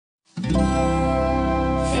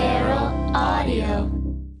Feral Audio.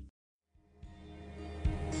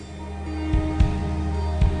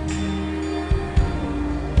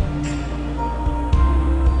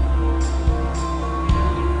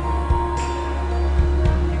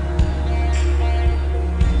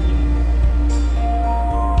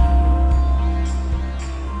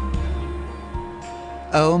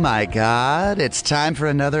 Oh my God, it's time for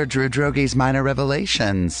another Drew Droge's Minor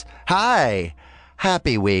Revelations. Hi!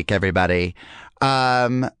 Happy week, everybody.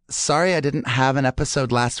 Sorry I didn't have an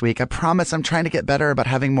episode last week. I promise I'm trying to get better about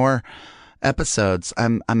having more episodes.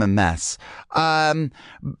 I'm a mess.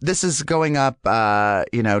 This is going up, a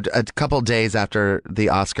couple days after the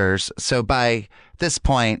Oscars. So by this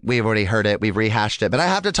point, we've already heard it. We've rehashed it, but I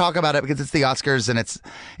have to talk about it because it's the Oscars and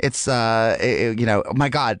oh my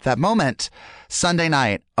God, that moment Sunday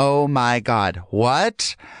night. Oh my God.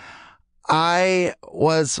 What? I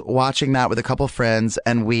was watching that with a couple friends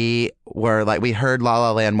and we heard La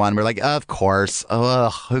La Land 1. We're like, of course.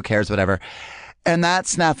 Ugh, who cares? Whatever. And that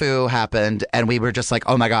snafu happened and we were just like,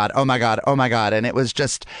 oh my God, oh my God, oh my God. And it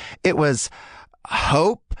was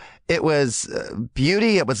hope. It was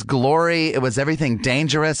beauty. It was glory. It was everything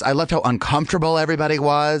dangerous. I loved how uncomfortable everybody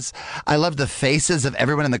was. I loved the faces of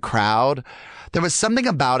everyone in the crowd. There was something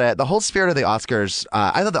about it. The whole spirit of the Oscars.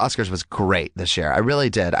 I thought the Oscars was great this year. I really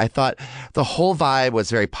did. I thought the whole vibe was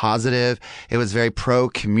very positive. It was very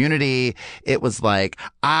pro-community. It was like,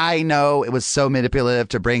 I know it was so manipulative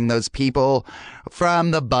to bring those people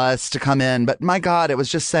from the bus to come in. But my God, it was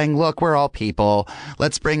just saying, look, we're all people.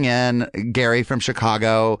 Let's bring in Gary from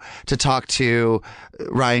Chicago to talk to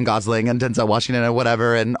Ryan Gosling and Denzel Washington or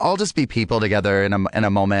whatever, and all just be people together in a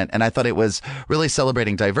moment. And I thought it was really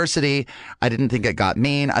celebrating diversity. I didn't think it got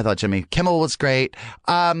mean. I thought Jimmy Kimmel was great.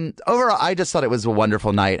 Overall, I just thought it was a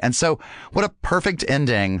wonderful night. And so what a perfect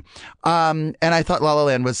ending. And I thought La La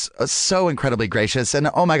Land was so incredibly gracious. And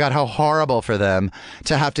oh my God, how horrible for them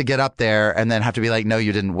to have to get up there and then have to be like, no,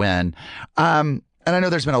 you didn't win. And I know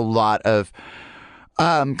there's been a lot of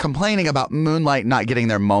complaining about Moonlight not getting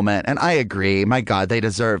their moment. And I agree. My God, they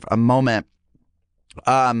deserve a moment.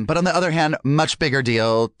 But on the other hand, much bigger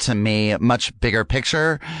deal to me, much bigger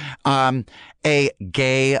picture. A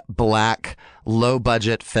gay, black, low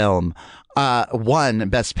budget film, won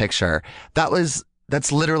Best Picture.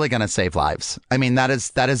 That's literally going to save lives. I mean, that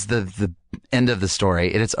is the end of the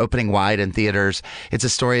story. It's opening wide in theaters. It's a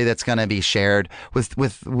story that's going to be shared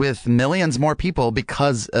with millions more people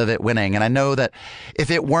because of it winning. And I know that if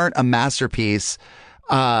it weren't a masterpiece,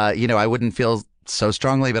 I wouldn't feel so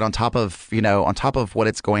strongly, but on top of what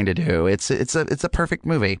it's going to do, it's a perfect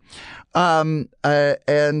movie. It's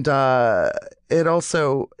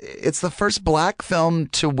the first black film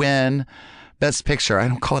to win Best Picture. I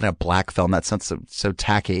don't call it a black film. That sounds so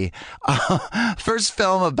tacky. First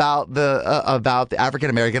film about the African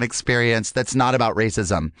American experience that's not about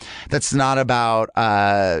racism. That's not about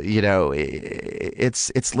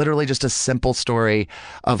it's literally just a simple story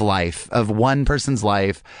of life, of one person's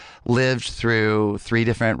life lived through three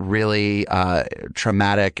different really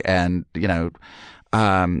traumatic and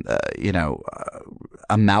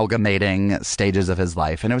amalgamating stages of his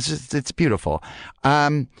life, and it's beautiful.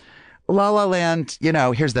 La La Land,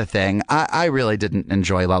 here's the thing. I really didn't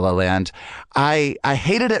enjoy La La Land. I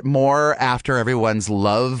hated it more after everyone's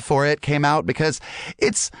love for it came out because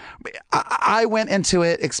I went into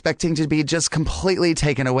it expecting to be just completely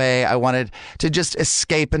taken away. I wanted to just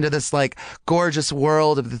escape into this like gorgeous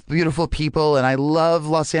world of beautiful people. And I love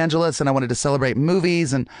Los Angeles and I wanted to celebrate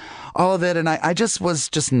movies and all of it. And I just was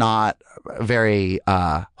just not very,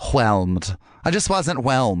 whelmed. I just wasn't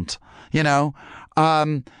whelmed,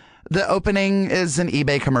 The opening is an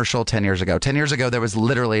eBay commercial 10 years ago. 10 years ago, there was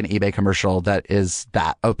literally an eBay commercial that is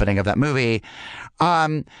that opening of that movie.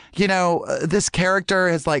 This character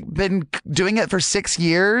has been doing it for 6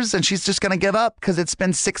 years and she's just going to give up because it's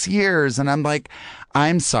been 6 years. And I'm like,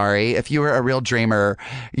 I'm sorry. If you were a real dreamer,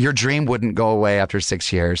 your dream wouldn't go away after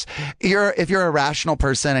 6 years. If you're a rational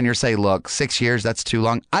person and you're saying, look, 6 years, that's too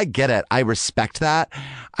long. I get it. I respect that.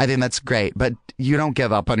 I think that's great. But you don't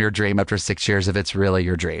give up on your dream after 6 years if it's really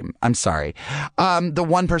your dream. I'm sorry. The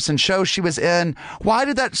one person show she was in, why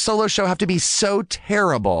did that solo show have to be so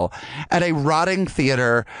terrible at a rotting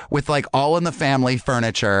theater with all in the family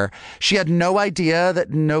furniture? She had no idea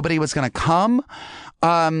that nobody was going to come.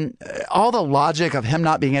 All the logic of him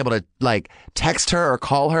not being able to text her or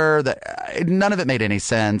call her, none of it made any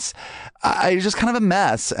sense. I was just kind of a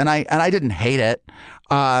mess, and I didn't hate it.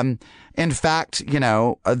 In fact,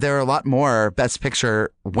 there are a lot more Best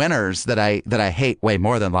Picture winners that I hate way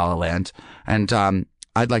more than La La Land, and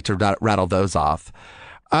I'd like to rattle those off.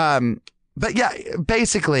 But yeah,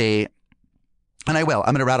 basically, and I will.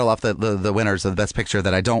 I'm going to rattle off the winners of the Best Picture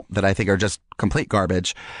that I think are just complete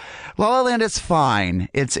garbage. La La Land is fine.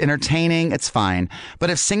 It's entertaining. It's fine. But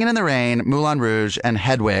if Singing in the Rain, Moulin Rouge, and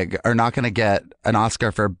Hedwig are not going to get an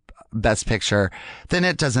Oscar for Best Picture, then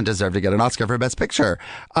it doesn't deserve to get an Oscar for Best Picture.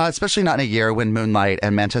 Especially not in a year when Moonlight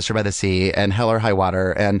and Manchester by the Sea and Hell or High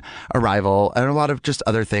Water and Arrival and a lot of just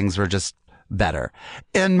other things were just better,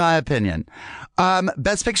 in my opinion.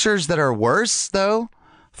 Best Pictures that are worse, though,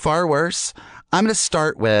 far worse. I'm going to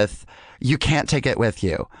start with You Can't Take It With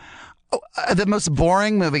You. The most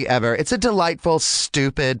boring movie ever. It's a delightful,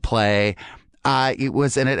 stupid play. It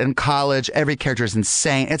was in it in college. Every character is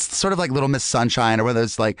insane. It's sort of like Little Miss Sunshine or one of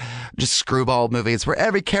those like just screwball movies where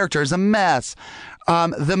every character is a mess.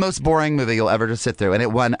 The most boring movie you'll ever just sit through, and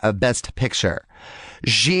it won a Best Picture.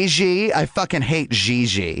 Gigi, I fucking hate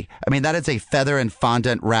Gigi. I mean, that is a feather and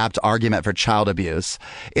fondant wrapped argument for child abuse.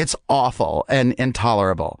 It's awful and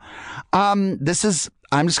intolerable. I'm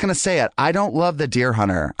just going to say it. I don't love The Deer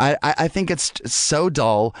Hunter. I think it's so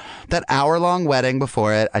dull. That hour-long wedding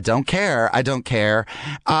before it, I don't care.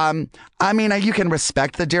 I mean, you can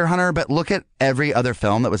respect The Deer Hunter, but look at every other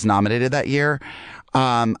film that was nominated that year.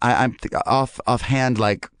 I'm offhand,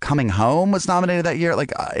 like Coming Home was nominated that year.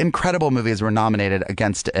 Like incredible movies were nominated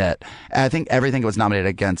against it. I think everything it was nominated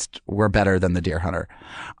against were better than The Deer Hunter.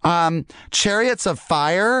 Chariots of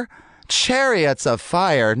Fire,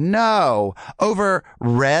 no. Over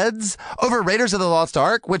Raiders of the Lost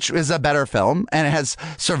Ark, which is a better film, and it has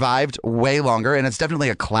survived way longer, and it's definitely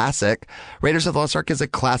a classic. Raiders of the Lost Ark is a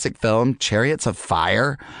classic film. Chariots of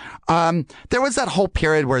Fire. There was that whole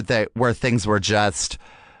period where things were just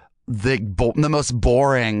the most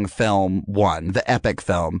boring film won, the epic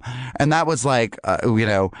film. And that was like,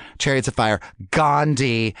 Chariots of Fire,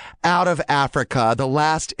 Gandhi, Out of Africa, The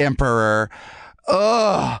Last Emperor,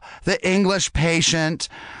 The English Patient,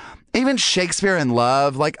 even Shakespeare in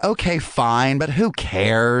Love, like, okay, fine, but who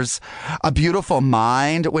cares? A Beautiful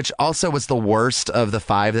Mind, which also was the worst of the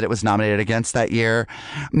 5 that it was nominated against that year.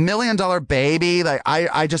 $1 Million Baby, like,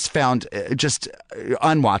 I just found just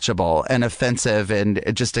unwatchable and offensive and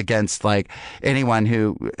just against, like, anyone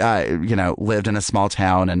who, lived in a small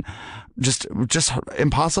town and just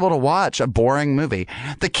impossible to watch. A boring movie.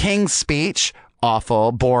 The King's Speech,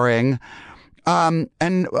 awful, boring. And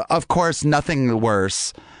of course, nothing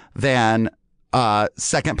worse than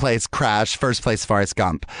second place Crash, first place Forrest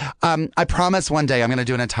Gump. I promise one day I'm going to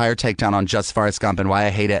do an entire takedown on just Forrest Gump and why I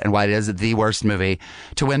hate it and why it is the worst movie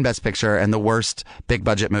to win Best Picture and the worst big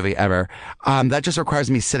budget movie ever. That just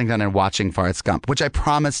requires me sitting down and watching Forrest Gump, which I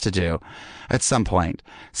promise to do at some point.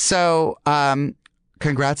 So,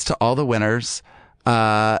 congrats to all the winners.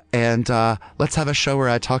 And let's have a show where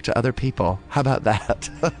I talk to other people. How about that?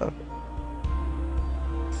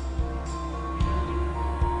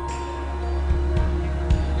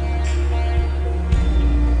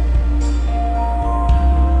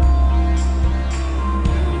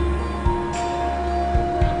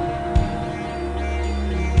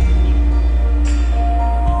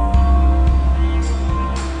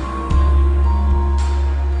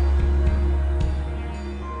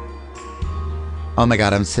 Oh my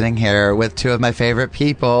God, I'm sitting here with two of my favorite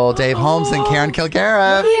people, Dave Holmes and Karen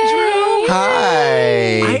Kilgariff.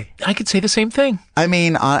 Hi. I could say the same thing. I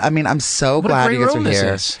mean, I'm so glad you guys are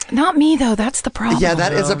here. Not me though. That's the problem. Yeah,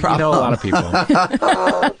 that is a problem. You know a lot of people.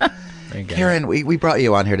 Karen, we brought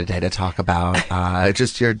you on here today to talk about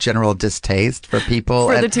just your general distaste for people.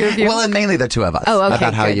 For the two of you? Well, and mainly the two of us. Oh, okay.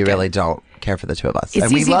 About how you good. really don't care for the two of us. It's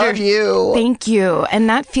and we love you. Thank you. And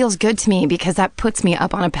that feels good to me because that puts me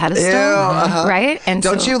up on a pedestal. Right? And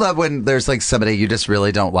don't you love when there's like somebody you just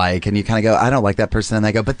really don't like and you kind of go, I don't like that person. And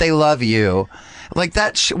they go, but they love you. Like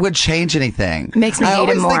that would change anything. Makes me hate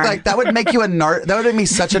him more. I always think like that would make you that would make me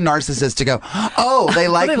such a narcissist to go, oh, they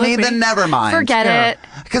like me, then never mind. Forget it.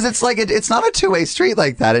 Because it's like, it's not a two-way street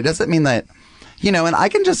like that. It doesn't mean that, and I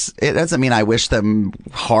can it doesn't mean I wish them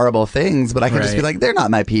horrible things, but I can just be like, they're not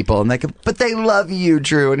my people. And but they love you,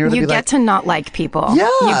 Drew. And you're you get to not like people. Yeah.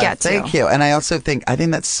 You get to. Thank you. And I also think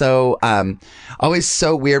that's so, always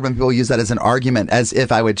so weird when people use that as an argument, as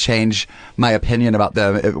if I would change my opinion about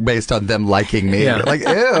them based on them liking me. Yeah. Like, ew.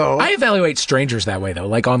 I evaluate strangers that way though.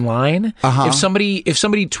 Like online, if somebody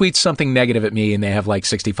tweets something negative at me and they have like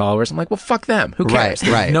 60 followers, I'm like, well, fuck them. Who cares?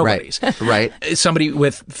 Right. Nobody's. Right. Somebody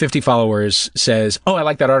with 50 followers says, oh, I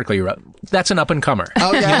like that article you wrote. That's an up and comer.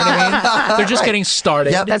 Oh, yeah. You know what I mean? They're just getting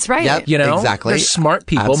started. Yep. That's right. Yep. You know, exactly. They're smart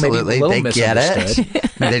people. Absolutely. Maybe a little they get misunderstood.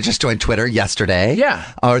 it. They just joined Twitter yesterday. Yeah.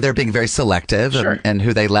 Or they're being very selective Sure. and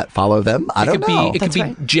who they let follow them. I don't know. It could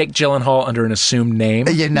be Jake Gyllenhaal under an assumed name.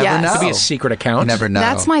 You never Yes. know. It could be a secret account. You never know.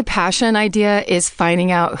 That's my passion idea, is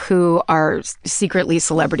finding out who are secretly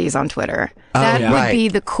celebrities on Twitter. That yeah. would Right. be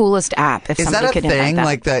the coolest app if Is somebody that a could invent thing? that.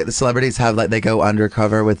 Like the celebrities have, like they go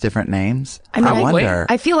undercover with different names? I mean, wonder.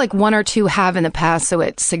 I feel like one or two have in the past, so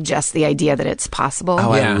it suggests the idea that it's possible.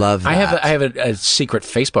 Oh, I love that. I have a secret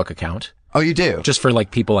Facebook account Oh, you do? just for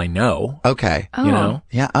like people I know. Okay. You know.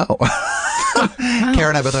 Yeah. Oh. Kara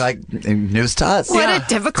and I both are like, news to us. What a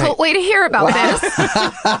difficult way to hear about this.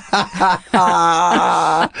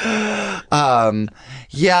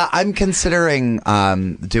 Yeah, I'm considering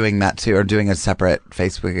doing that too, or doing a separate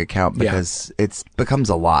Facebook account because it becomes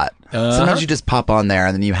a lot. Sometimes you just pop on there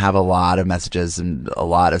and then you have a lot of messages and a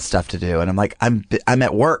lot of stuff to do, and I'm like, I'm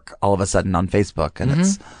at work all of a sudden on Facebook, and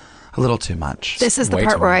it's a little too much. This is the Way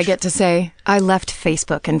part too where I much. get to say, I left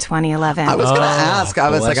Facebook in 2011. I was going to ask. I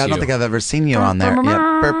was bless like, I don't you. think I've ever seen you on there.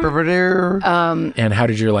 And how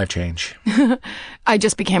did your life change? I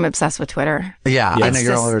just became obsessed with Twitter. Yeah, I It's know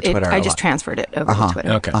you're all over just- Twitter. I a just lot. transferred it over to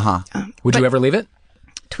Twitter. Okay. Would you ever leave it?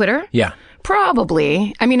 Twitter? Yeah.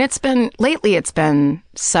 Probably. I mean, it's been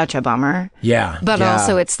such a bummer. Yeah. But Yeah.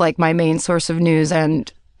 also it's like my main source of news, and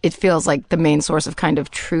it feels like the main source of kind of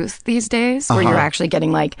truth these days, where you're actually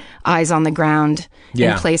getting like eyes on the ground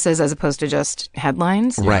Yeah. in places as opposed to just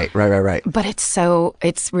headlines. Right. But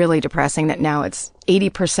it's really depressing that now it's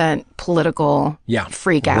 80% political Yeah.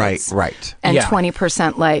 freakouts. Right. And Yeah.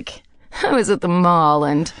 20% like, I was at the mall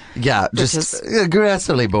and Yeah, just is-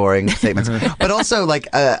 aggressively boring statements. But also, like,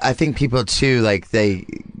 I think people too, like they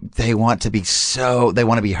want to be they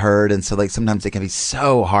want to be heard, and so like sometimes it can be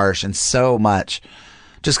so harsh and so much,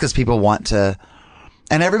 just because people want to,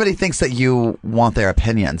 and everybody thinks that you want their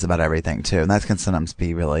opinions about everything too, and that can sometimes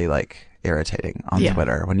be really like irritating on Yeah.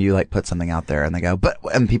 Twitter when you like put something out there and they go,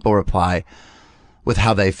 and people reply with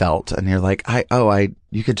how they felt, and you're like,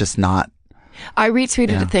 you could just not. I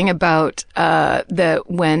retweeted a thing about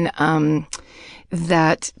when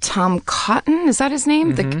that Tom Cotton, is that his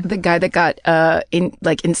name? The guy that got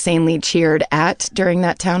insanely cheered at during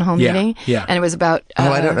that town hall Yeah, meeting. yeah. And it was about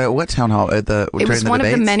I don't know what town hall it was during the one of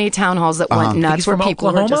the debates? many town halls that went Think nuts he's where from people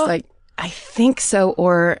were just Oklahoma? like, I think so,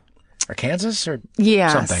 or Or Kansas or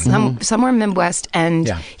yeah, something. somewhere in the Midwest. And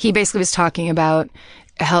Yeah. he basically was talking about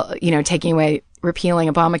how,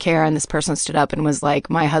 repealing Obamacare, and this person stood up and was like,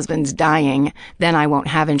 my husband's dying, then I won't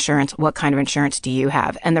have insurance. What kind of insurance do you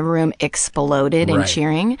have? And the room exploded in Right.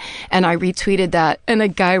 cheering. And I retweeted that, and a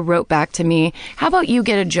guy wrote back to me, how about you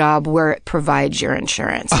get a job where it provides your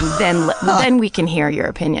insurance, and then we can hear your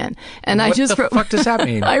opinion. And I What just the wrote, fuck does that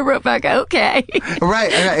mean? I wrote back, okay.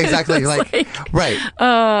 Right, exactly. Right.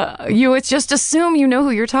 You just assume you know who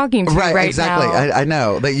you're talking to right exactly. now. I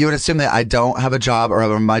know that you would assume that I don't have a job,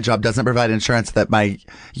 or my job doesn't provide insurance, that my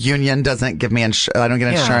union doesn't give me I don't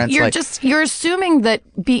get Yeah. insurance. You're assuming that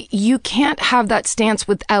you can't have that stance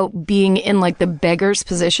without being in like the beggar's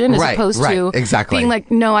position, as Right, opposed right, to exactly. being like,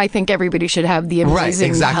 no, I think everybody should have the right, amazing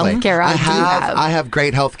exactly. healthcare I do have. I have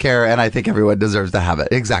great health care, and I think everyone deserves to have it.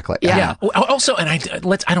 Exactly. Yeah. Yeah. Also, and I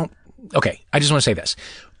don't. Okay, I just want to say this: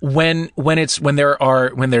 when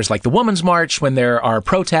there's like the Women's March, when there are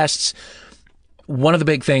protests, one of the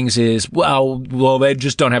big things is well, they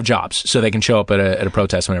just don't have jobs, so they can show up at a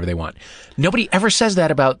protest whenever they want. Nobody ever says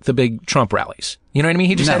that about the big Trump rallies. You know what I mean?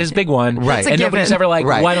 He just had his big one, Right. It's a and nobody's given. ever like,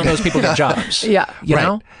 Right. why don't those people get jobs? Yeah. You Right.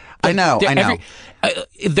 know? I know.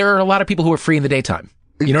 There are a lot of people who are free in the daytime.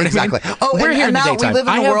 You know what exactly. I mean? Oh, we're and, here and in the now daytime. we live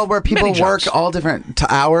in I a have world where people many work jobs. all different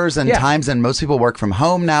hours and Yeah. times, and most people work from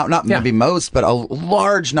home now. Not Yeah. maybe most, but a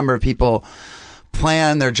large number of people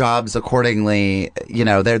plan their jobs accordingly. You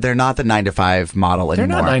know, they're not the 9 to 5 model They're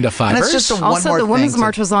anymore. not 9 to 5ers. And it's just one Also, more the thing Women's to-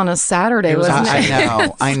 March was on a Saturday, wasn't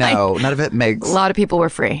it? I know. None of it makes A lot of people were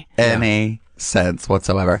free. any sense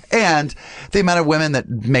whatsoever. And the amount of women that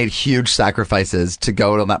made huge sacrifices to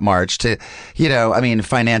go on that march, to,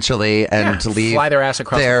 financially and Yeah, to leave fly their ass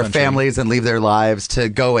across the their country. families and leave their lives to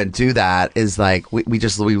go and do that is like, we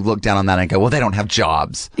look down on that and go, well, they don't have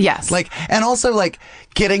jobs. Yes. And also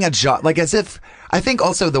getting a job, as if, I think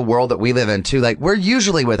also the world that we live in too, we're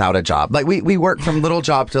usually without a job. We work from little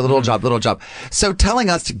job to little job. So telling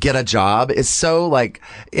us to get a job is so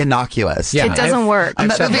innocuous. Yeah, It doesn't work.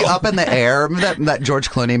 And I've that movie several- Up in the Air, that George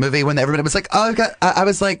Clooney movie, when everybody was like, oh, I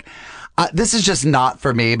was like, this is just not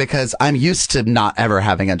for me because I'm used to not ever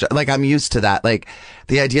having a job. I'm used to that.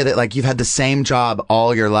 The idea that you've had the same job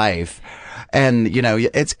all your life. And,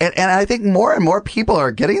 and I think more and more people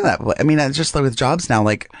are getting that. I mean, it's just with jobs now,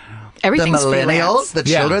 Everything's millennials, freelance. the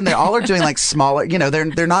Yeah. children, they all are doing like smaller,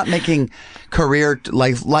 they're not making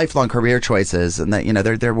lifelong career choices, and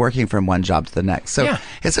that, they're working from one job to the next. So Yeah.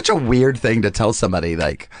 it's such a weird thing to tell somebody,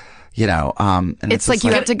 like, and It's like just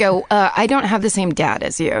you have to go, I don't have the same dad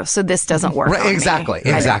as you, so this doesn't work. Right, on me. exactly.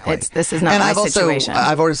 This is not and my I've situation.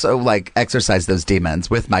 I've also like exercised those demons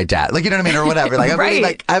with my dad, like, you know what I mean, or whatever. Like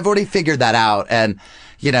Right. I've already figured that out, and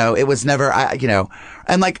it was never,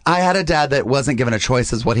 and like I had a dad that wasn't given a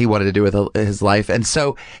choice as what he wanted to do with his life, and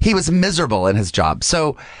so he was miserable in his job.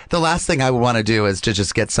 So the last thing I would want to do is to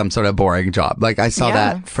just get some sort of boring job. Like I saw Yeah.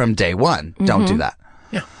 that from day one. Don't do that.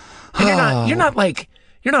 Yeah. And you're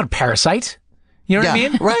not a parasite. You know what I Yeah,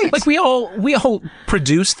 mean? right. Like we all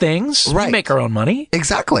produce things. Right. We make our own money.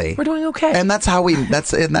 Exactly. We're doing okay. And that's how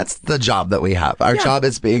that's the job that we have. Our job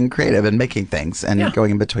is being creative and making things and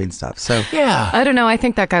going in between stuff. So yeah. I don't know. I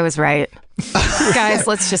think that guy was right. Guys,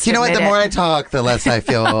 let's just you know what? admit The more it. I talk, the less I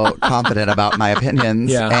feel confident about my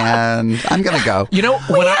opinions. Yeah. And I'm gonna go. You know,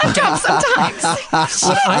 when Sometimes.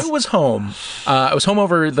 when I was home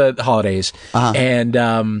over the holidays, Uh-huh. and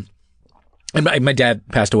my dad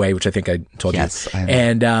passed away, which I think I told Yes, you. I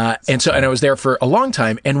know. And I was there for a long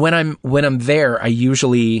time. And when I'm there, I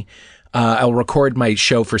usually I'll record my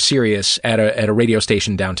show for Sirius at a radio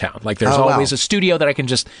station downtown. Like there's Oh, wow. always a studio that I can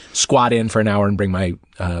just squat in for an hour and bring my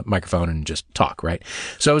microphone and just talk, right?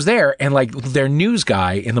 So I was there, and like their news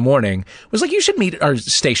guy in the morning was like, "You should meet our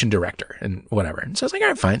station director," and whatever. And so I was like, "All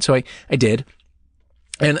right, fine." So I did.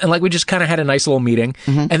 And like we just kind of had a nice little meeting.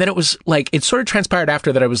 Mm-hmm. And then it was like, it sort of transpired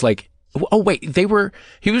after that I was like, oh wait,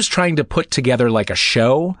 he was trying to put together like a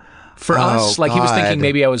show for us. Like he was thinking God.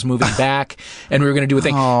 maybe I was moving back and we were going to do a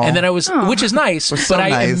thing. And then I was, which is nice, but so I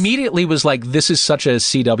nice. immediately was like, this is such a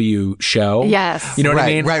CW show. Yes. You know what I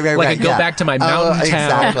Right, mean? right, Like I go yeah. back to my Oh, mountain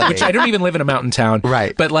town, exactly. which I don't even live in a mountain town.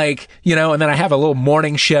 Right. But like, and then I have a little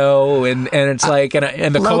morning show and it's like,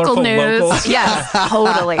 and the Local colorful news. locals. Yes,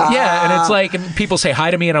 totally. Yeah, and it's like, and people say hi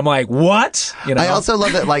to me, and I'm like, "What?" I also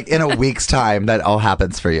love that, like, in a week's time, that all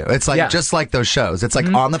happens for you. It's like, Yeah. just like those shows. It's like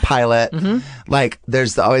Mm-hmm. on the pilot, like,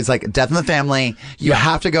 there's always like Death in the Family. You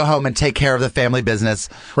have to go home and take care of the family business,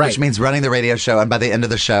 Right. which means running the radio show. And by the end of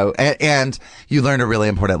the show, and you learn a really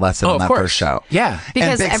important lesson Oh, in of that course. first show. Yeah. And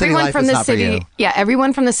Because Big City everyone Life from is the not for you. city,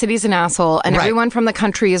 everyone from the city's an asshole, and Right. everyone from the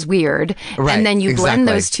country is weird, Right, and then you blend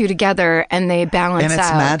exactly. those two together, and they balance And it's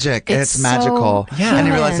out. magic. And it's so magical. Yeah. And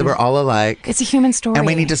you realize that human. we're all alike. It's a human story, and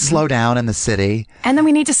we need to slow down in the city. and then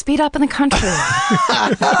we need to speed up in the country.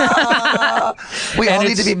 We And all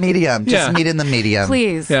need it's- to be medium. Just Yeah. meet in the medium.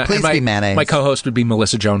 Please. Yeah, Please and my, be mayonnaise. My co-host would be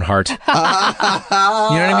Melissa Joan Hart. You know what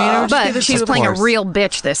I mean? I would just be But this- she's of playing a course. real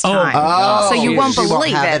bitch this Oh, time, oh, so you won't she won't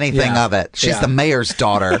believe have it. anything Yeah. of it. She's Yeah. the mayor's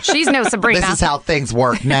daughter. She's no Sabrina. This is how things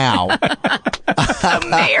work now.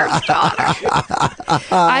 Mayor's daughter.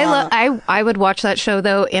 I would watch that show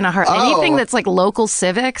though in a heart. Anything that's like local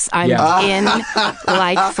civics, I'm Yeah. in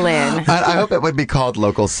like Flynn. I hope it would be called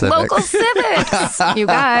Local Civics. Local civics, you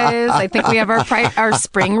guys. I think we have our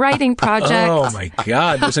spring writing project. Oh my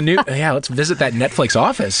God! There's a new. Yeah, let's visit that Netflix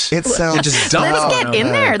office. It sounds It just dumps Let's on get in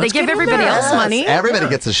over there. They Let's give get in everybody there. else money. Everybody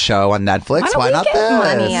gets a show on Netflix. Why don't Why we not get this?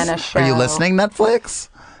 money on a Are you show? listening, Netflix?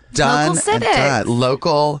 Done Local and Civics. done.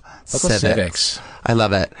 Local Civics. civics. I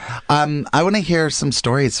love it. I want to hear some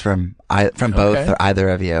stories from both Okay. or either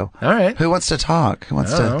of you. All right. Who wants to talk? Who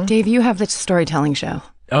wants to? Dave, you have the storytelling show.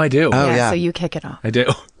 Oh, I do. Oh, yeah. So you kick it off. I do.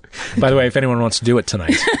 By the way, if anyone wants to do it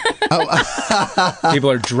tonight,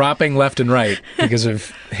 people are dropping left and right because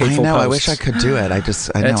of I hateful know. posts. I wish I could do it. I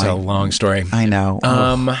know. It's a long story. I know.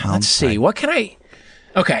 Let's see. What can I?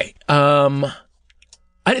 Okay.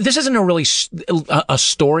 This isn't a really a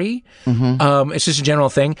story. Mm-hmm. It's just a general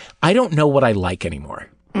thing. I don't know what I like anymore.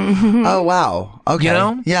 Oh wow. Okay. You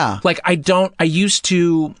know? Yeah. Like I used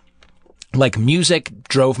to, like, music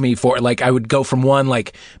drove me like I would go from one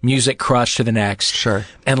like music crush to the next. Sure.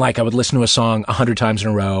 And like I would listen to a song 100 times in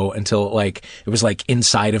a row until like it was like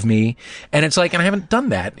inside of me. And it's like, and I haven't done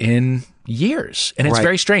that in years. And it's Right.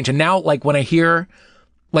 very strange. And now like when I hear,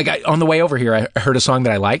 like on the way over here, I heard a song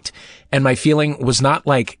that I liked and my feeling was not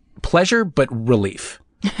like pleasure, but relief.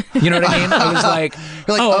 You know what I mean? I was like,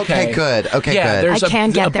 You're like, oh, okay, good. Okay, yeah, good. There's I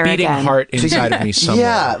can get a there beating again. heart inside of me somewhere.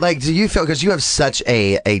 Yeah, like, do you feel, because you have such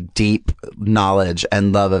a deep knowledge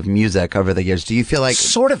and love of music over the years, do you feel like,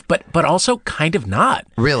 Sort of, but also kind of not.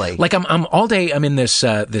 Really? Like I'm all day. I'm in this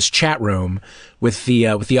this chat room with the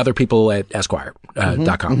other people at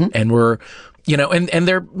Esquire.com, and we're You know, and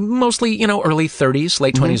they're mostly, you know, early 30s,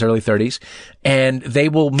 late 20s, early 30s. And they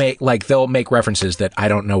will they'll make references that I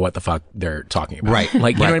don't know what the fuck they're talking about. Right.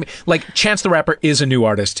 Like, you know what I mean? Like, Chance the Rapper is a new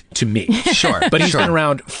artist to me. Sure. But he's been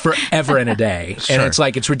around forever and a day. And it's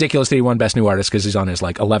like, it's ridiculous that he won Best New Artist because he's on his,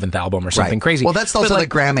 like, 11th album or something crazy. Well, that's also the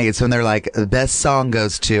Grammys when they're like, the best song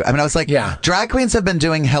goes to. I mean, I was like, drag queens have been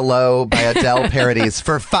doing Hello by Adele parodies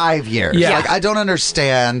for 5 years. Yeah. Like, I don't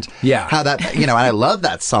understand how that, you know, and I love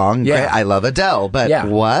that song. Yeah. Great. I love Adele, but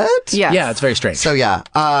what? Yeah. Yeah, it's very strange. So,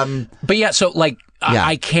 but yeah, so like,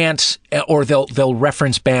 I can't, or they'll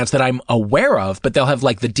reference bands that I'm aware of, but they'll have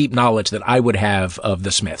like the deep knowledge that I would have of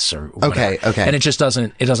the Smiths or whatever. Okay. And it just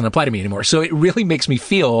doesn't apply to me anymore. So it really makes me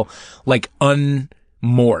feel like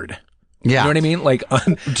unmoored. Yeah. You know what I mean? Like,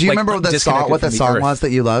 do you remember what the song was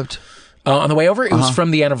that you loved? On the way over, it was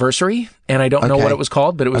from The Anniversary, and I don't know what it was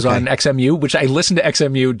called, but it was on XMU, which I listened to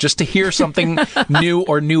XMU just to hear something new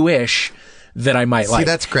or newish that I might like. See,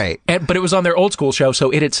 that's great. But it was on their old school show,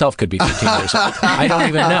 so it itself could be 15 years old. I don't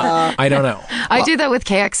even know. I don't know. I do that with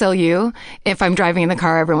KXLU. If I'm driving in the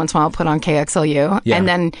car, every once in a while I'll put on KXLU. Yeah. And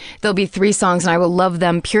then there'll be 3 songs, and I will love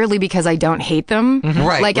them purely because I don't hate them.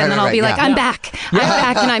 Right. Like, and then I'll be like, I'm back. I'm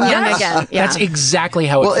back, and I'm young again. Yeah. That's exactly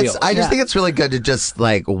how it feels. I just think it's really good to just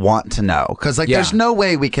like want to know, because like there's no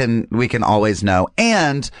way we can always know.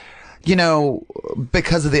 And you know,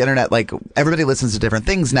 because of the internet, like everybody listens to different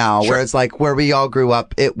things now. Sure. Whereas like where we all grew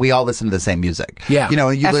up, we all listened to the same music. Yeah. You know,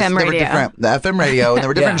 you FM there were radio. different the FM radio, and there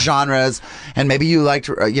were different genres, and maybe you liked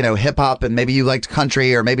you know, hip hop, and maybe you liked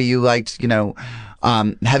country, or maybe you liked, you know,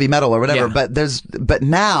 heavy metal or whatever. Yeah. But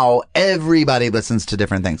now everybody listens to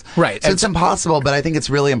different things. Right. So it's impossible, but I think it's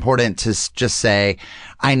really important to just say,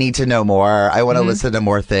 I need to know more. I want to listen to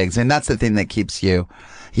more things. And that's the thing that keeps you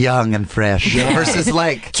young and fresh versus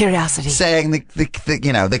like curiosity, saying the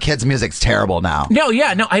you know, the kids' music's terrible now. No,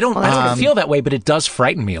 I don't feel that way, but it does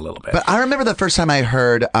frighten me a little bit. But I remember the first time I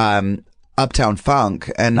heard Uptown Funk,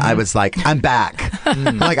 and I was like, I'm back.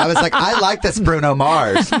 Like, I was like, I like this Bruno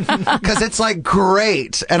Mars because it's like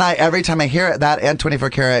great. And every time I hear it, that and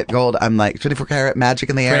 24 Karat Gold, I'm like, 24 Karat Magic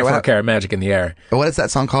in the Air. 24 Karat Magic in the Air. What is that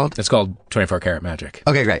song called? It's called 24 Karat Magic.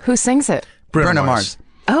 Okay, great. Who sings it? Bruno Mars.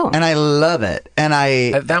 Oh. And I love it. And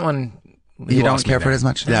that one. You don't care for it as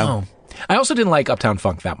much? No. I also didn't like Uptown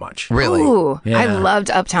Funk that much. Really? Ooh, Yeah. I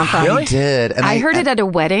loved Uptown Funk. Really? I did. And I heard it at a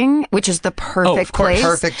wedding, which is the perfect course. place.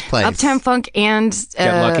 Perfect place. Uptown Funk and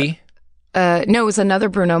Get Lucky. No, it was another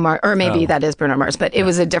Bruno Mars, or maybe that is Bruno Mars, but it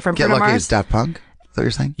was a different Get Bruno Lucky Mars. is Daft Punk? Is that what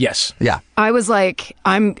you're saying? Yes. Yeah. I was like,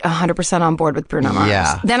 I'm 100% on board with Bruno Mars.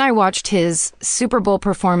 Yeah. Then I watched his Super Bowl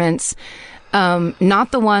performance.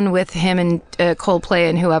 Not the one with him and Coldplay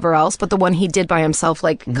and whoever else, but the one he did by himself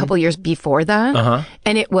like a couple years before that.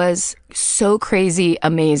 And it was so crazy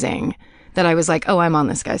amazing that I was like, oh, I'm on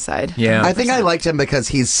this guy's side. Yeah. I think I liked him because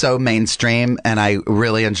he's so mainstream, and I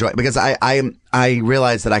really enjoy, because I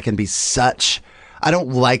realize that I can be such, I don't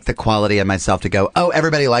like the quality in myself to go, oh,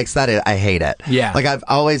 everybody likes that, I hate it. Yeah. Like I've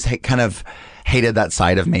always kind of hated that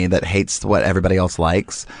side of me that hates what everybody else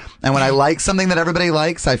likes. And when I like something that everybody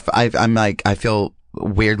likes, I'm like, I feel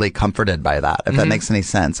weirdly comforted by that, if that makes any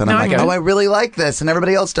sense. And I'm I like, get it. oh, I really like this, and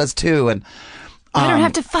everybody else does too. And I don't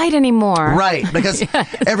have to fight anymore. right, because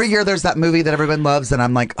every year there's that movie that everyone loves, and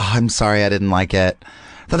I'm like, oh, I'm sorry I didn't like it.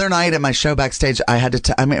 The other night at my show backstage, I had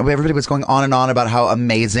to, everybody was going on and on about how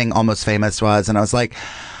amazing Almost Famous was, and I was like,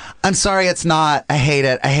 I'm sorry, it's not. I hate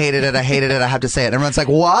it. I hated it. I hated it. I have to say it. And everyone's like,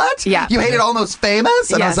 what? Yeah. You hated Almost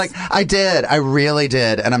Famous? And I was Yes. like, I did. I really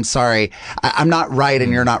did. And I'm sorry. I'm not right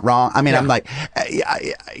and you're not wrong. I mean, I'm like,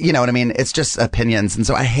 you know what I mean? It's just opinions. And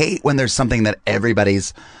so I hate when there's something that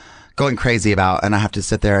everybody's going crazy about, and I have to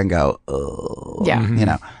sit there and go, oh, Yeah. you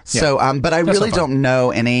know. So, but I really not fun. don't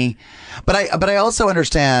know any. But I also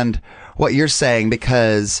understand what you're saying,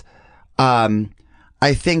 because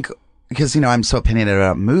I think, because, you know, I'm so opinionated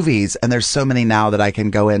about movies, and there's so many now that I can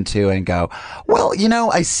go into and go, well, you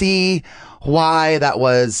know, I see why that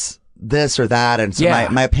was this or that. And so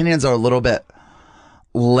my opinions are a little bit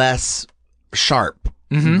less sharp,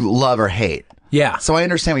 love or hate. Yeah. So I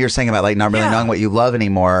understand what you're saying about like not really knowing what you love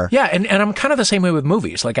anymore. Yeah, and I'm kind of the same way with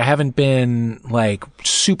movies. Like, I haven't been like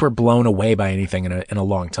super blown away by anything in a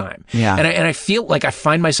long time. Yeah. And I feel like I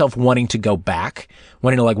find myself wanting to go back,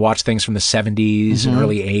 wanting to like watch things from the 70s and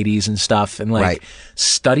early 80s and stuff, and like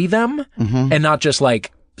study them, and not just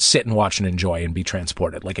like sit and watch and enjoy and be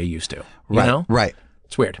transported like I used to. You know? Right.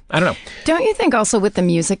 It's weird. I don't know. Don't you think also with the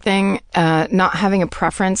music thing, not having a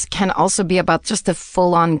preference can also be about just a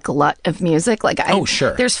full-on glut of music? Like,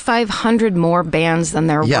 sure. There's 500 more bands than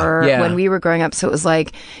there were when we were growing up. So it was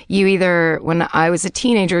like when I was a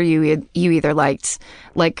teenager, you either liked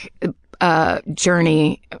like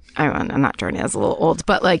Journey. I'm not Journey. That's a little old,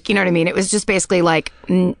 but like, you know what I mean? It was just basically like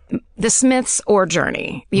the Smiths or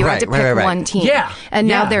Journey. You had to pick one team. Yeah. And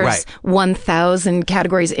now Yeah. there's 1,000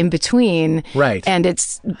 categories in between. Right. And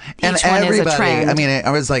it's each And one is a everybody, trend. I mean,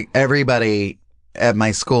 I was like, everybody at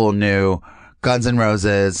my school knew Guns N'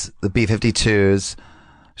 Roses, the B-52s,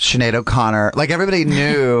 Sinead O'Connor. Like, everybody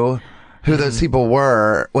knew who those people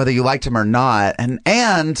were, whether you liked them or not.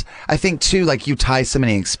 And I think too, like, you tie so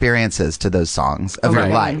many experiences to those songs of your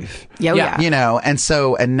Right. life. Yeah. You know,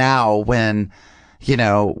 and now when, you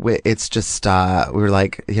know, it's just, we were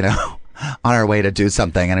like, you know, on our way to do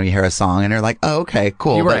something and we hear a song and you're like, oh, okay,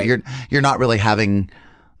 cool. You're But right. you're not really having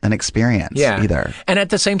an experience either. And at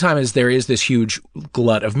the same time as there is this huge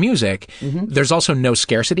glut of music, there's also no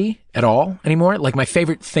scarcity at all anymore. Like my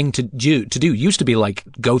favorite thing to do used to be like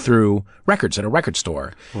go through records at a record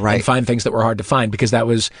store and find things that were hard to find, because that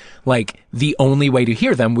was like the only way to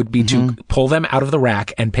hear them would be to pull them out of the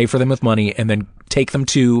rack and pay for them with money and then take them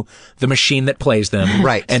to the machine that plays them.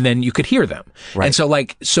 Right. And then you could hear them. Right. And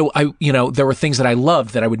so I, you know, there were things that I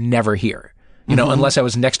loved that I would never hear. You know, unless I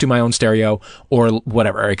was next to my own stereo or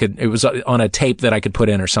whatever. It was on a tape that I could put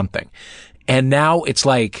in or something. And now it's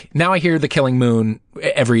like, now I hear The Killing Moon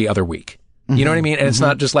every other week. You know what I mean? And it's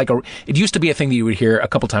not just like it used to be a thing that you would hear a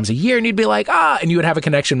couple times a year and you'd be like, and you would have a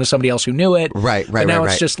connection with somebody else who knew it. Right. But now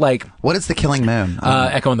it's right. just like, What is The Killing Moon?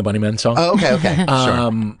 Echo and the Bunnymen song. Oh, okay.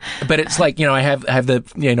 Sure. But it's like, you know, I have the,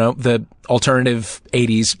 you know, the alternative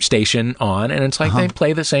 80s station on, and it's like they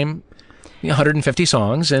play the same 150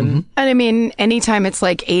 songs and And I mean, anytime it's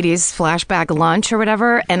like 80s flashback lunch or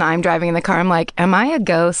whatever, and I'm driving in the car, I'm like, am I a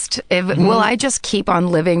ghost? Will I just keep on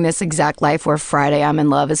living this exact life where Friday I'm in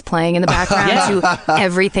Love is playing in the background to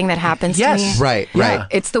everything that happens to me? Right.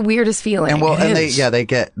 It's the weirdest feeling. And is.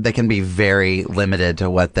 they can be very limited to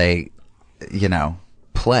what they, you know,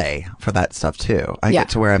 play for that stuff too. I get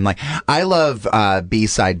to where I'm like, I love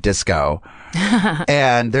B-side disco.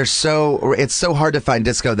 And it's so hard to find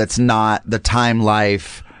disco that's not the Time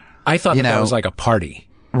Life. I thought You that know, was like a party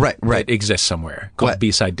Right. that exists somewhere called What?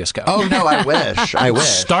 B-side disco. Oh no, I wish.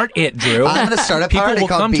 Start it, Drew. I'm going to start a People party will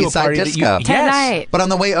called come to a B-side party disco. that you, Tonight. But on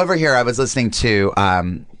the way over here, I was listening to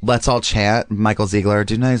 "Let's All Chant," Michael Ziegler.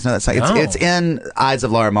 Do you guys know that song? No. It's in "Eyes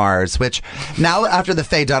of Laura Mars," which now after the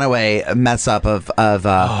Faye Dunaway mess up of oh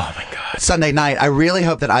my God. Sunday night, I really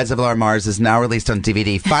hope that "Eyes of Laura Mars" is now released on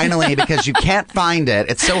DVD finally, because you can't find it.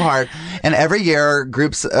 It's so hard. And every year,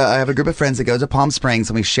 I have a group of friends that go to Palm Springs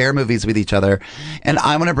and we share movies with each other. And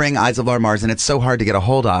I want to bring "Eyes of Laura Mars," and it's so hard to get a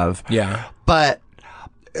hold of. Yeah. But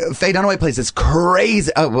Faye Dunaway plays this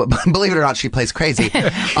crazy, believe it or not, she plays crazy,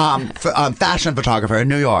 fashion photographer in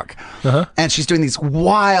New York. And she's doing these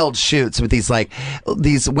wild shoots with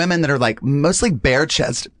these women that are like mostly bare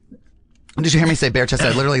chest. Did you hear me say bare chested?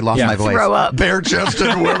 I literally lost Yeah. my voice. Throw up. Bare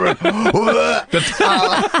chested women.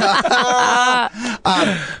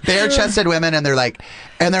 Bare chested women, and they're like,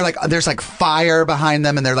 there's like fire behind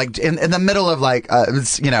them, and they're like in the middle of like,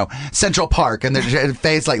 Central Park, and their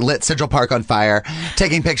face like lit Central Park on fire,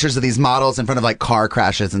 taking pictures of these models in front of like car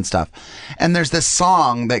crashes and stuff. And there's this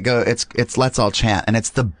song that it's "Let's All Chant," and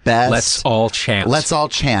it's the best. Let's all chant. Let's All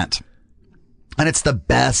Chant. And it's the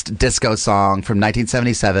best disco song from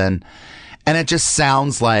 1977. And it just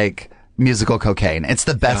sounds like musical cocaine. It's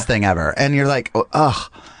the best thing ever. And you're like,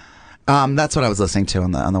 ugh. That's what I was listening to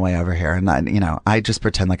on the way over here. And I just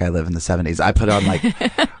pretend like I live in the 70s. I put on like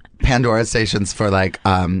Pandora stations for like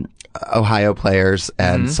Ohio Players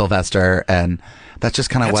and Sylvester, and that's just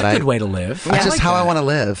kind of That's what a good way to live. That's I just like how I that. want to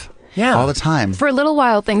live. Yeah. All the time. For a little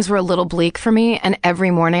while, things were a little bleak for me, and every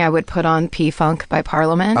morning I would put on P-Funk by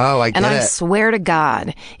Parliament. Oh, I get And I it. swear to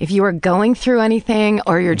God, if you are going through anything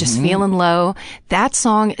or you're just feeling low, that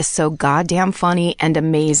song is so goddamn funny and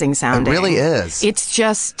amazing sounding. It really is. It's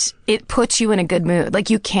just, it puts you in a good mood. Like,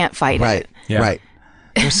 you can't fight Right. it. Yeah. Right.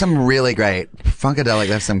 There's some really great Funkadelic.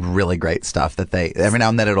 There's some really great stuff that they every now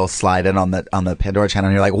and then it'll slide in on the Pandora channel,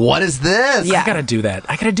 and you're like, "What is this?" Yeah. I gotta do that.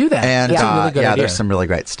 And That's a really good idea. there's some really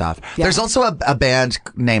great stuff. There's also a band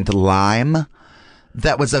named Lime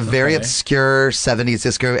that was a very obscure 70s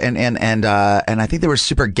disco, and I think they were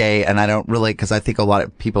super gay, and I don't really, because I think a lot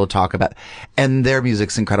of people talk about, and their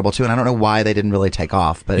music's incredible too, and I don't know why they didn't really take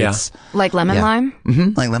off, but it's Like Lemon Yeah.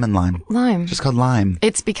 Lime? like Lemon Lime. Lime. Just called Lime.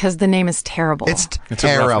 It's because the name is terrible. It's It's a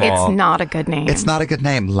rough terrible. name. It's not a good name. It's not a good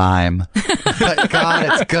name, Lime. But God,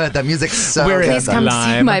 it's good. That music's so Where good. is Please come see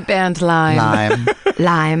Lime. my band Lime. Lime.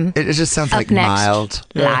 Lime. It just sounds Up like next. mild.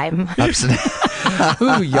 Lime. Ups and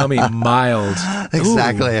Ooh, yummy, mild.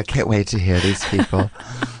 Exactly. I can't wait to hear these people.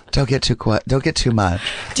 Don't get too much.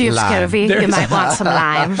 Do you have Lime. scurvy? You might want some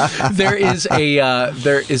lime. There is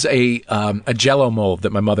a Jell-O mold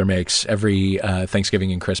that my mother makes every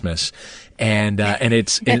Thanksgiving and Christmas, and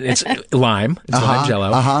it's lime. It's lime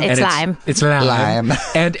Jell-O. And It's lime. It's lime. Lime.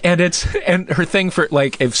 And her thing for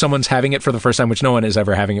like if someone's having it for the first time, which no one is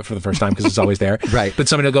ever having it for the first time because it's always there. Right. But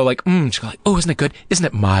somebody will go like, she'll go like, oh, isn't it good? Isn't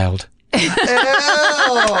it mild? Ew.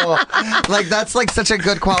 Like that's like such a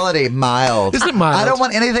good quality. Mild. Isn't it mild? I don't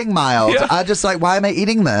want anything mild. Yeah. I just like, why am I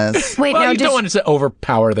eating this? Wait, Well, now you don't want it to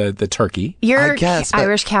overpower the turkey. you're I guess, but-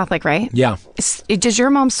 Irish Catholic, right? Yeah. Does your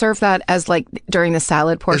mom serve that as like during the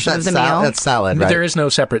salad portion of the meal? That's salad, right? There is no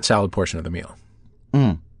separate salad portion of the meal.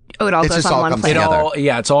 Oh, it all It goes just on all one comes plate. together.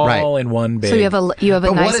 It's all Right. in one big. So you have a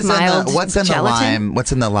But nice mild what's in gelatin? the lime?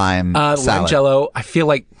 What's in the lime lime salad? Jell-O. I feel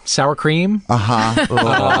like sour cream.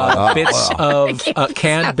 Bits of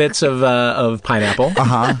canned bits of pineapple.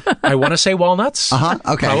 I want to say walnuts. Okay.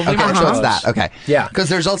 Probably Okay. So it's marshmallows. that. Okay. Yeah. Because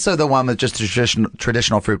there's also the one with just a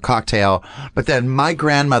traditional fruit cocktail. But then my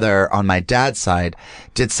grandmother on my dad's side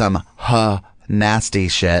did some nasty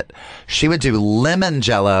shit. She would do lemon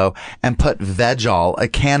Jell-O and put Veg-All, a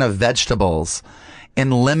can of vegetables, in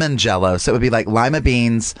lemon Jell-O. So it would be like lima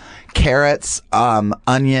beans, carrots,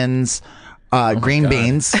 onions, green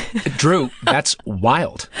beans. Drew, that's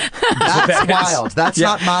wild. That's wild. That's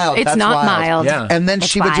not mild. It's That's not wild. mild. Yeah. And then It's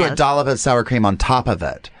she would do a wild. dollop of sour cream on top of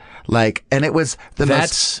it. Like, and it was the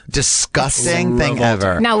That's most disgusting thing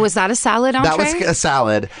ever. Now, was that a salad That entree? was a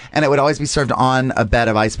salad, and it would always be served on a bed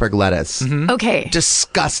of iceberg lettuce. Okay.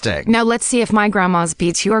 Disgusting. Now let's see if my grandma's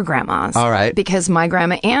beats your grandma's. All right. Because my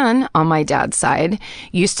grandma Ann on my dad's side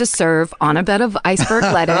used to serve on a bed of iceberg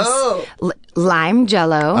lettuce, lime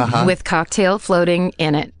Jell-O with cocktail floating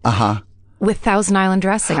in it. With Thousand Island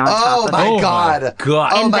dressing on top Oh of my it. God.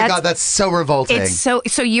 God. Oh And my that's- God, that's so revolting. It's so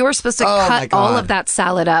you were supposed to Oh my cut all God. of that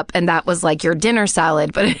salad up, and that was like your dinner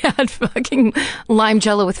salad, but it had fucking lime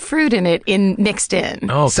Jell-O with fruit in it mixed in.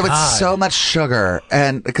 Oh, so God. it's so much sugar,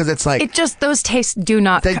 and because it's like It just those tastes do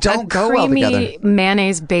not. They don't a go well creamy together.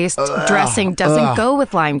 mayonnaise based dressing doesn't go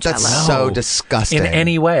with lime Jell-O. that's so disgusting. in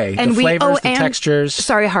any way. And the we flavors, the and textures.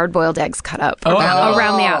 Sorry, hard boiled eggs cut up Oh,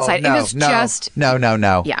 around the outside. No, it was no, just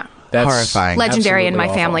no. yeah. That's horrifying. Legendary in my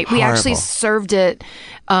absolutely family. awful. We actually Horrible. served it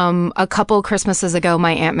a couple Christmases ago.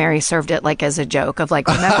 My Aunt Mary served it like as a joke of like,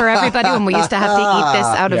 remember everybody when we used to have to eat this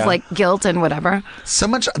out Yeah. of like guilt and whatever. So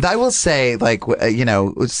much. I will say, like,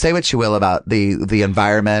 say what you will about the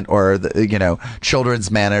environment or the, children's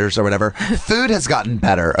manners or whatever. Food has gotten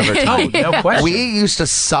better over Oh, time. no question. We used to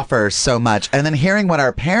suffer so much, and then hearing what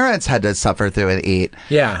our parents had to suffer through and eat.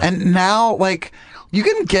 Yeah. And now, like, you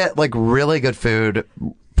can get like really good food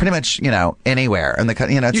pretty much, anywhere in the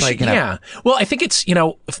country. It's You like, should- yeah. Well, I think it's,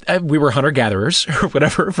 we were hunter gatherers or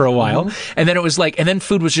whatever for a while. And then it was like, and then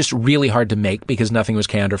food was just really hard to make because nothing was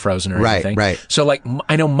canned or frozen or Right, anything. right. So like,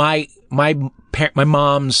 I know my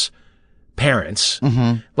mom's parents,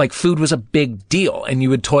 like food was a big deal and you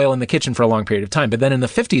would toil in the kitchen for a long period of time. But then in the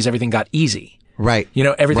 50s, everything got easy. Right.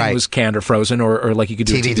 Everything Right. was canned or frozen or like you could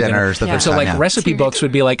do TV a TV dinner. dinners the first So time, like yeah. recipe books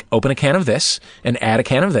would be like, open a can of this and add a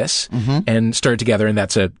can of this and stir it together. And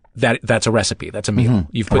that's a recipe. That's a meal.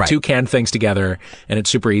 You've put Right. two canned things together and it's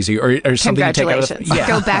super easy or something you take out of the, Congratulations.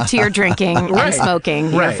 Go back to your drinking and smoking.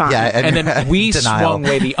 You're Right. fine. Yeah, and then we Denial. swung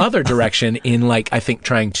way the other direction in like, I think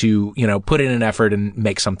trying to, put in an effort and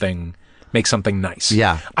make something nice.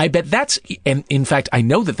 Yeah. I bet and in fact, I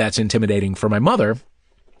know that that's intimidating for my mother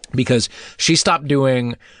because she stopped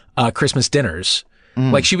doing, Christmas dinners.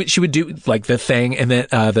 Like she would do like the thing and then,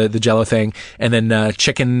 the Jell-O thing and then,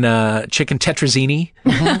 chicken tetrazzini,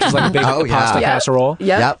 which is like a big Oh, yeah. pasta Yep. casserole.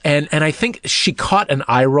 Yep. And I think she caught an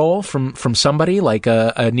eye roll from somebody like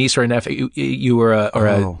a niece or a nephew, or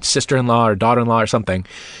a sister-in-law or daughter-in-law or something.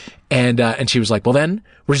 And she was like, well then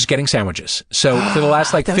we're just getting sandwiches. So for the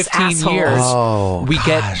last like Those 15 assholes. years, Oh, we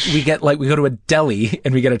get like, we go to a deli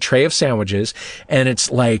and we get a tray of sandwiches and it's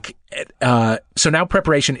like, so now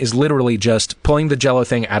preparation is literally just pulling the Jell-O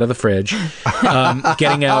thing out of the fridge,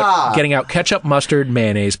 getting out ketchup, mustard,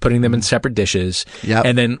 mayonnaise, putting them in separate dishes. Yep.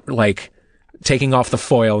 And then like taking off the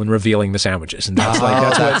foil and revealing the sandwiches. And that's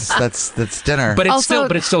that's dinner. but Also-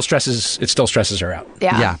 it still stresses her out.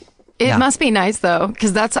 Yeah. Yeah. It Yeah. must be nice though,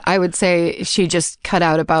 because I would say she just cut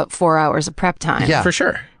out about 4 hours of prep time. Yeah. For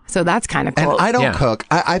sure. So that's kind of And cool. I don't Yeah. cook.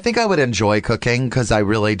 I think I would enjoy cooking because I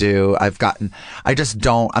really do. I just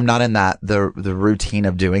don't, I'm not in the routine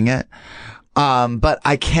of doing it. But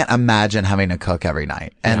I can't imagine having to cook every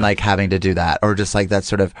night and like having to do that or just like that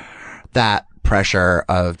sort of, that pressure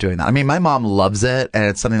of doing that. I mean, my mom loves it and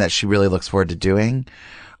it's something that she really looks forward to doing.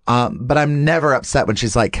 But I'm never upset when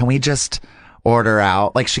she's like, can we just order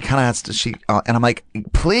out. Like she kind of has to, and I'm like,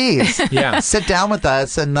 please sit down with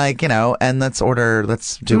us and like, and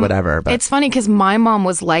let's do whatever. But it's funny because my mom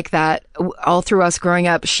was like that all through us growing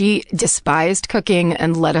up. She despised cooking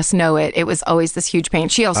and let us know it. It was always this huge pain.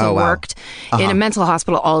 She also worked in a mental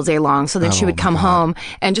hospital all day long. So then she would come home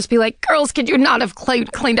and just be like, girls, could you not have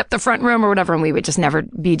cleaned up the front room or whatever? And we would just never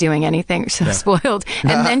be doing anything. So spoiled.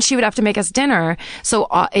 And then she would have to make us dinner. So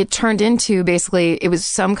it turned into basically, it was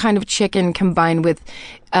some kind of chicken combined with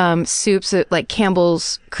soups, like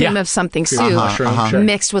Campbell's cream of something soup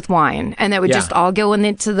mixed with wine. And that would just all go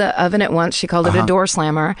into the oven at once. She called it a door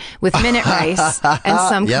slammer with minute rice and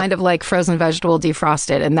some kind of like frozen vegetable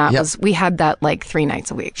defrosted. And that was, we had that like 3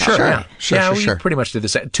 nights a week. Sure. We pretty much did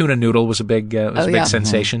this. Tuna noodle was a big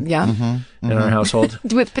sensation in our household.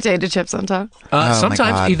 With potato chips on top.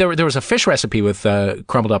 Sometimes there was a fish recipe with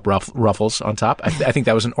crumbled up ruffles on top. I think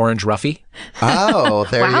that was an orange Ruffy. Oh,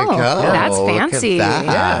 there you go. That's fancy. Look at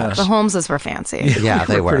that. The Holmeses were fancy. Yeah,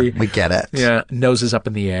 they were. We get it. Yeah, noses up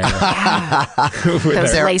in the air.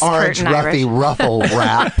 Those their lace orange curtain Ruffy Irish. ruffle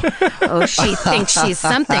wrap. Oh, she thinks she's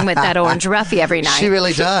something with that orange Ruffy every night. She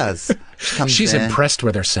really does. She's impressed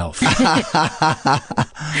with herself. It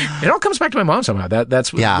all comes back to my mom somehow.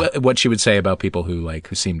 That's what she would say about people who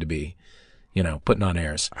seem to be, putting on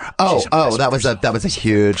airs. That was a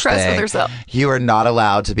huge Impressed thing. with herself. You are not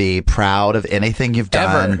allowed to be proud of anything you've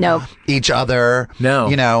done. Ever. No. Each other.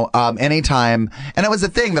 No. Anytime. And it was a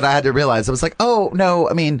thing that I had to realize. I was like, oh no,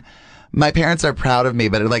 I mean, my parents are proud of me,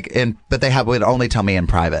 but they would only tell me in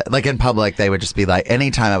private. Like in public, they would just be like,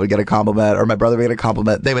 anytime I would get a compliment or my brother would get a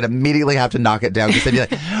compliment, they would immediately have to knock it down because they'd be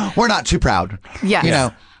like, we're not too proud.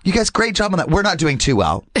 Yeah. You guys, great job on that. We're not doing too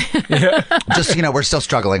well. Just, we're still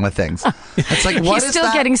struggling with things. It's like, what He's is still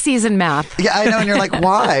that? getting C's in math. Yeah, I know. And you're like,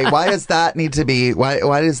 why? Why does that need to be? Why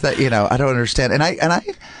does that? I don't understand. And I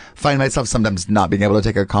find myself sometimes not being able to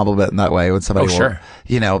take a compliment in that way when somebody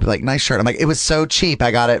will, be like, nice shirt. I'm like, it was so cheap. I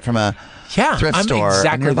got it from a thrift store. Exactly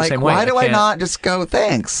and you're the like, same way. why do I not just go,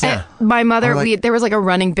 thanks? Yeah. My mother, there was like a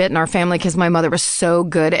running bit in our family because my mother was so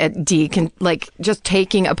good at just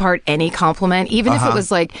taking apart any compliment, even if it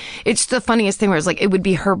was like, it's the funniest thing where it's like, it would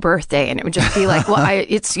be her birthday and it would just be like, well,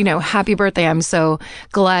 it's, happy birthday. I'm so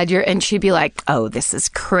glad and she'd be like, oh, this is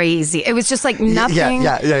crazy. It was just like nothing,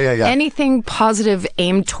 anything positive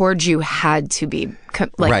aimed towards you had to be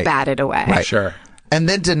batted away. Right. Sure. And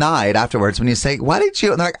then denied afterwards when you say, why did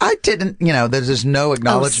you? And they're like, I didn't, there's just no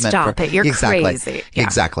acknowledgement. Stop it. You're crazy. Yeah.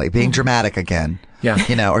 Exactly. Being dramatic again. Yeah.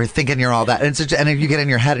 Or thinking you're all that. And if you get in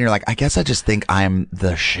your head and you're like, I guess I just think I'm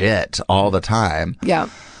the shit all the time. Yeah.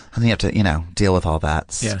 And then you have to, deal with all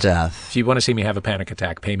that stuff. If you want to see me have a panic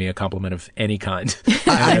attack, pay me a compliment of any kind.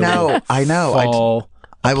 I know.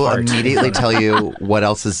 I will immediately tell you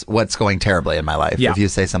what's going terribly in my life. Yeah. If you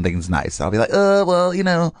say something's nice, I'll be like, well,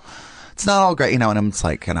 it's not all great, and I'm just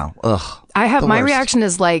like, ugh. I have my reaction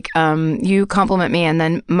is like, you compliment me, and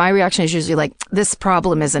then my reaction is usually like, this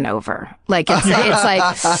problem isn't over. Like it's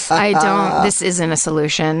like this isn't a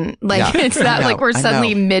solution. Like it's that like we're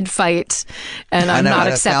suddenly mid fight, and I'm not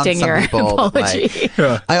accepting your apology.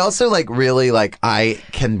 I also really I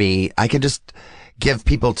can just give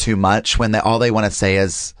people too much when all they want to say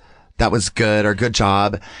is, that was good or good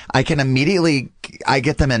job. I can immediately, I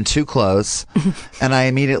get them in too close and I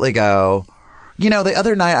immediately go, the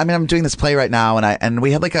other night, I'm doing this play right now and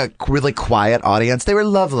we had like a really quiet audience. They were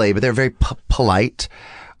lovely, but they're very polite.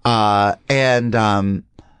 So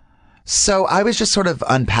I was just sort of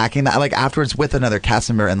unpacking that afterwards with another cast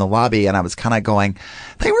member in the lobby and I was kind of going,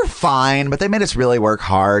 they were fine, but they made us really work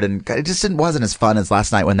hard and it just wasn't as fun as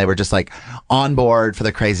last night when they were just on board for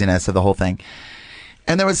the craziness of the whole thing.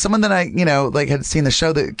 And there was someone that I, had seen the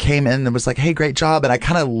show that came in and was like, hey, great job. And I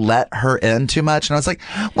kind of let her in too much. And I was like,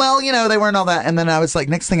 well, they weren't all that. And then I was like,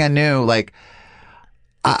 next thing I knew,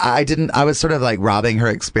 I was sort of robbing her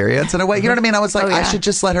experience in a way. You know what I mean? I was like, I should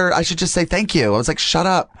just say thank you. I was like, shut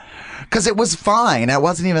up. Cause it was fine. It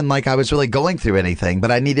wasn't even I was really going through anything, but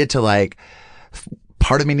I needed to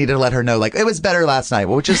part of me needed to let her know, it was better last night,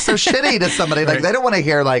 which is so shitty to somebody. They don't want to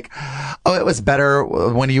hear, oh, it was better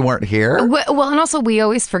when you weren't here. Well, and also we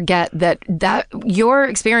always forget that your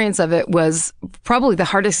experience of it was probably the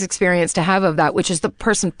hardest experience to have of that, which is the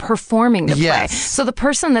person performing the play. So the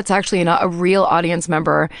person that's actually a real audience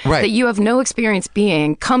member that you have no experience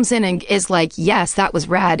being comes in and is like, yes, that was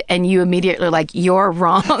rad. And you immediately you're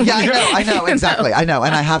wrong. Yeah, I know, exactly. I know.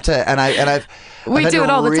 And I have to, I've do it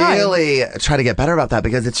all the time. Really try to get better about that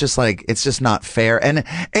because it's just it's just not fair.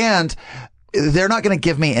 And they're not going to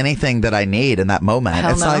give me anything that I need in that moment.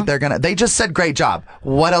 Hell it's no. not like they just said, great job.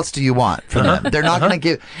 What else do you want from them? They're not going to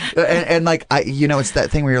give, and like, it's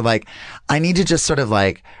that thing where you're like, I need to just sort of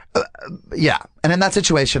like, yeah. And in that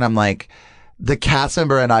situation, I'm like, the cast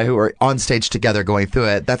member and I who were on stage together going through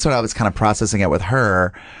it, that's what I was kind of processing it with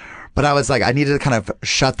her. But I was like, I needed to kind of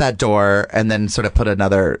shut that door and then sort of put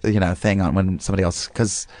another, thing on when somebody else,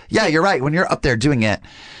 cause yeah, you're right. When you're up there doing it,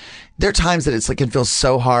 there are times that it's like, can feel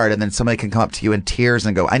so hard, and then somebody can come up to you in tears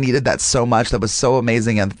and go, I needed that so much. That was so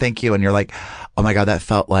amazing. And thank you. And you're like, oh my God, that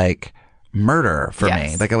felt like murder for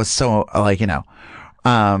me. Like I was so like,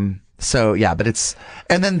 so yeah, but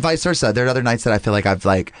and then vice versa. There are other nights that I feel like I've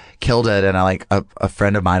like killed it, and I like a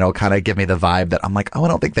friend of mine will kind of give me the vibe that I'm like, oh, I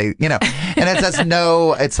don't think they, and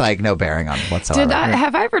it's like no bearing on whatsoever.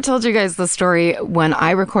 Have I ever told you guys the story when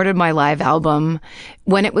I recorded my live album?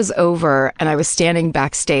 When it was over and I was standing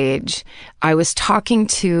backstage, I was talking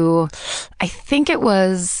to, I think it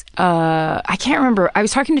was, I can't remember. I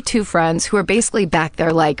was talking to two friends who were basically back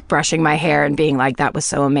there like brushing my hair and being like, that was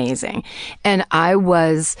so amazing. And I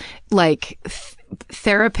was like,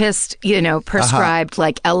 therapist, prescribed,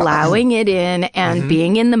 like allowing it in and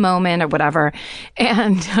being in the moment or whatever.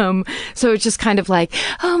 And so it's just kind of like,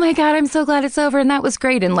 oh my God, I'm so glad it's over. And that was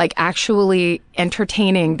great. And like actually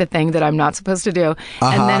entertaining the thing that I'm not supposed to do.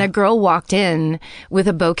 And then a girl walked in with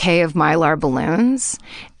a bouquet of Mylar balloons.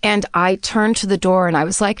 And I turned to the door and I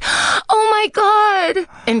was like, oh my God.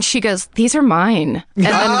 And she goes, these are mine. And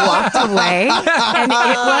then walked away. And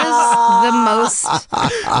it was the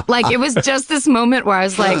most, like, it was just this moment where I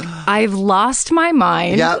was like, I've lost my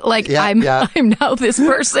mind. I'm now this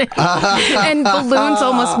person. And balloons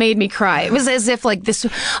almost made me cry. It was as if like this,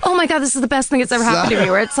 oh my God, this is the best thing that's ever happened to me.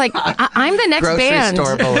 Where it's like, I'm the next grocery band.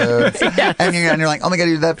 Store balloons. Yes. And you're like, oh my God,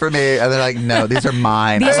 you did that for me. And they're like, no, these are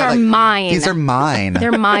mine. These are mine. These are mine.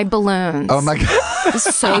 They're my balloons. Oh my God.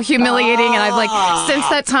 It's so humiliating. And I've like, since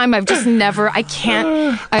that time, I've just never, I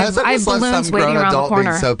have balloons waiting around the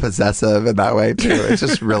corner. Being so possessive in that way too. It's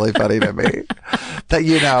just really funny to me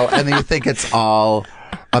that, and then you think it's all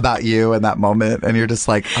about you in that moment, and you're just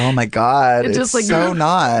like, oh my God, it's just like, so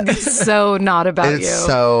not. It's so not about you.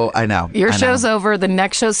 So, I know. Your show's over, the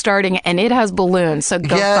next show's starting, and it has balloons, so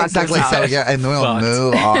go fuck exactly. yourself. So, and we'll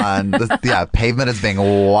move on. Pavement is being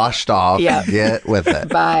washed off. Yeah. Get with it.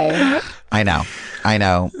 Bye. I know.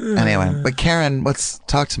 Anyway, but Karen,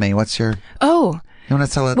 talk to me. What's your... Oh, you want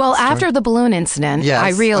to tell it? Well, after the balloon incident, yes.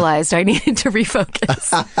 I realized I needed to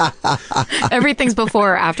refocus. Everything's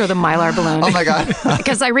before or after the Mylar balloon. Oh my God.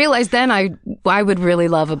 Because I realized then I would really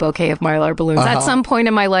love a bouquet of Mylar balloons at some point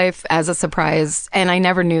in my life as a surprise, and I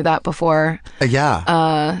never knew that before.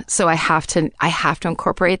 Yeah. So I have to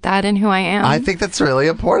incorporate that in who I am. I think that's really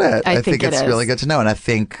important. I think it's really good to know, and I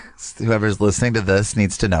think whoever's listening to this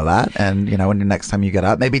needs to know that. And when the next time you get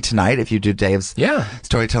up, maybe tonight if you do Dave's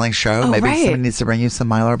storytelling show, maybe somebody needs to bring you some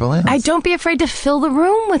Mylar balloons. Don't be afraid to fill the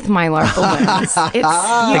room with Mylar balloons. They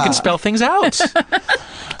can spell things out.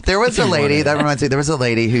 There was a lady, that reminds me, there was a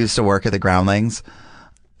lady who used to work at the Groundlings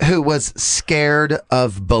who was scared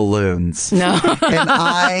of balloons. No. And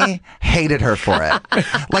I hated her for it.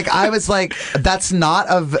 Like, I was like, that's not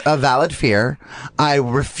a valid fear. I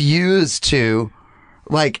refuse to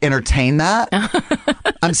entertain that.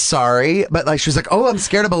 I'm sorry, but she was like, oh, I'm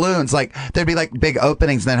scared of balloons. Like, there'd be big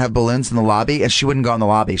openings and then have balloons in the lobby, and she wouldn't go in the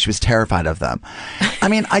lobby. She was terrified of them. I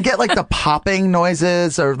mean, I get the popping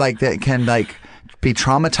noises or that can be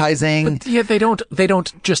traumatizing. But, yeah, they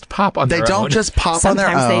don't just pop on their own. They don't just pop Sometimes on their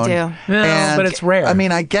own. Sometimes they do. No, and, but it's rare. I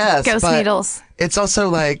mean, I guess. Ghost needles. It's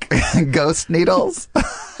also ghost needles.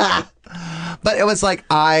 But it was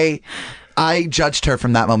I judged her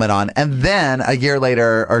from that moment on. And then a year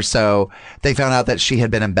later or so, they found out that she had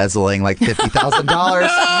been embezzling $50,000. And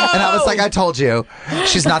I was like, I told you,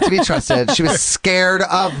 she's not to be trusted. She was scared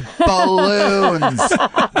of balloons.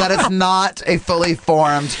 That is not a fully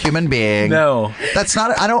formed human being. No. That's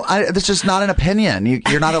not, that's just not an opinion.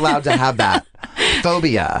 You're not allowed to have that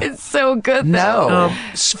phobia. It's so good, though. No.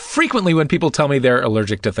 Frequently when people tell me they're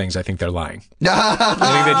allergic to things, I think they're lying. I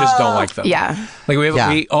think they just don't like them. Yeah.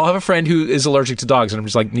 We all have a friend who is allergic to dogs, and I'm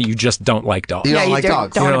just like, you just don't like dogs. You don't like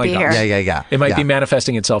dogs. Don't want to be here. Yeah. It might be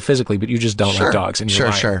manifesting itself physically, but you just don't like dogs, and you're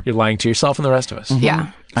lying. You're lying to yourself and the rest of us. Mm-hmm.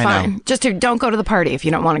 Yeah. Fine. I know. Just don't go to the party if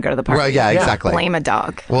you don't want to go to the party. Well, yeah, exactly. Blame a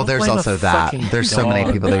dog. Well, there's blame also a that. fucking There's so many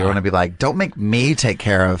dog. people that are going to be like, don't make me take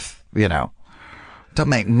care of, don't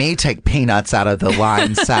make me take peanuts out of the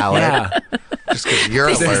lime salad. Yeah. Just because you're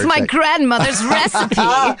This allergic. is my grandmother's recipe.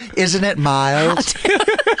 Isn't it mild?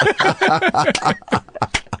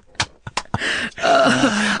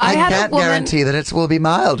 I had can't woman- guarantee that it will be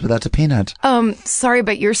mild without a peanut. Sorry,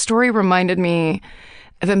 but your story reminded me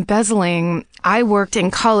of embezzling. I worked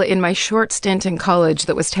in college, in my short stint in college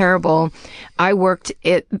that was terrible. I worked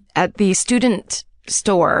at the student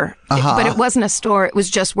store, but it wasn't a store. It was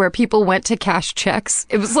just where people went to cash checks.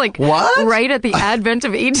 It was like What? right at the advent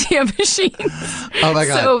of ATM machines. Oh my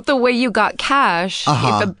God. So the way you got cash,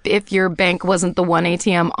 if your bank wasn't the one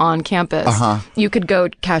ATM on campus, you could go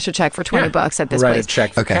cash a check for $20 at this Write place. a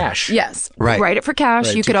check for Okay. cash. Yes. Right. Write it for cash.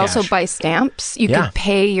 Write it You to could also cash. buy stamps. You Yeah. could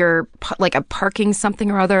pay your, like a parking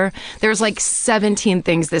something or other. There's like 17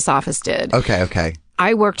 things this office did. Okay.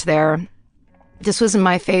 I worked there. This was in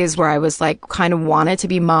my phase where I was like kind of wanted to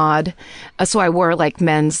be mod. So I wore like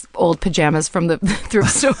men's old pajamas from the thrift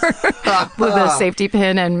store with a safety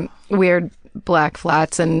pin and weird black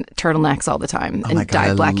flats and turtlenecks all the time and Oh my God,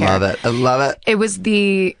 dyed black hair. I love it. I love it. It was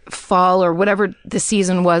the fall or whatever the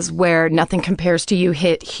season was where Nothing Compares to You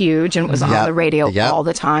hit huge and was on Yep. the radio Yep. all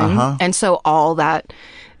the time. And so all that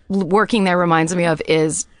working there reminds me of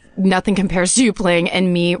is Nothing Compares to You playing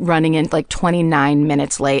and me running in like 29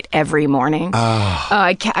 minutes late every morning.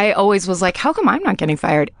 I always was like, how come I'm not getting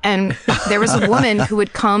fired? And there was a woman who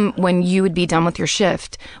would come when you would be done with your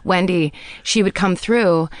shift, Wendy. She would come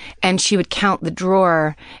through and she would count the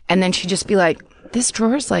drawer and then she'd just be like, this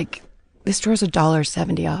drawer's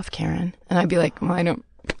 $1.70 off, Karen. And I'd be like, well,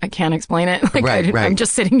 I can't explain it. Like, Right. I'm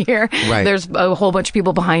just sitting here. Right. There's a whole bunch of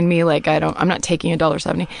people behind me. Like, I'm not taking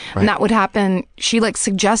 $1.70. And that would happen. She like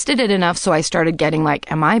suggested it enough. So I started getting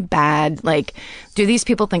like, am I bad? Like, do these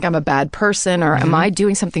people think I'm a bad person or am I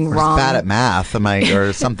doing something wrong? Bad at math,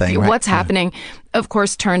 or something. Right? What's happening? Of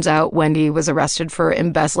course, turns out Wendy was arrested for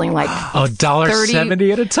embezzling like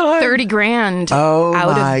 $1.70 at a time. 30 grand Oh out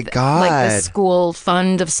my of like God. the school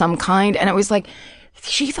fund of some kind. And it was like,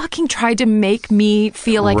 she fucking tried to make me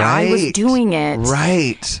feel like I was Right. doing it.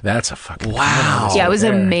 Right. That's a fucking Wow. Yeah, it was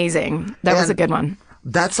There. amazing. That was a And- good one.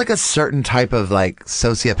 That's like a certain type of like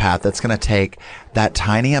sociopath that's going to take that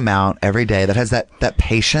tiny amount every day that has that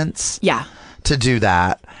patience Yeah. to do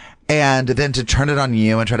that. And then to turn it on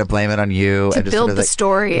you and try to blame it on you. To and just build sort of the like,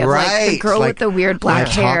 story of like the girl with the weird black I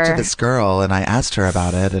hair. talked to this girl and I asked her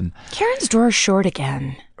about it and Karen's drawer's short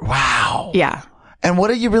again. wow. Yeah. And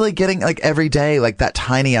what are you really getting like every day, like that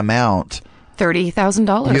tiny amount?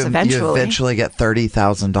 $30,000 You eventually. get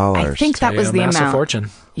 $30,000. I think that was the massive amount. fortune.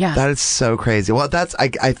 Yeah. That is so crazy. Well,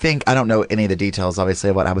 I think, I don't know any of the details,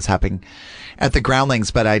 obviously, of what was happening at the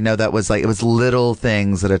Groundlings, but I know that was like, it was little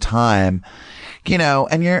things at a time,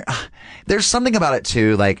 and there's something about it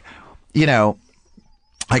too. Like,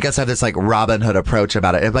 I guess I have this like Robin Hood approach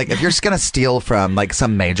about it. If you're just going to steal from like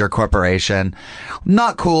some major corporation,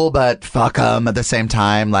 not cool, but fuck them at the same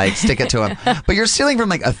time, like stick it to them. But you're stealing from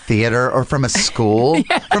like a theater or from a school,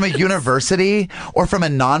 from a university or from a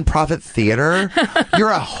nonprofit theater.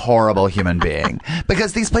 You're a horrible human being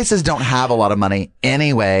because these places don't have a lot of money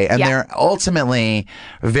anyway. And they're ultimately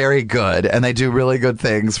very good and they do really good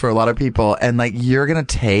things for a lot of people. And like, you're going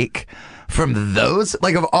to take from those,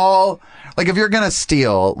 like of all, like if you're going to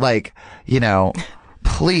steal, like,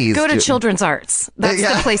 please Go to Children's Arts. That's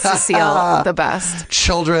the place to steal the best.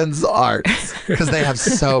 Children's Arts because they have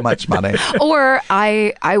so much money. Or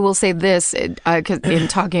I will say this, 'cause in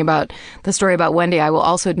talking about the story about Wendy, I will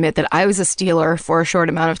also admit that I was a stealer for a short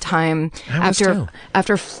amount of time after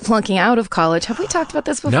flunking out of college. Have we talked about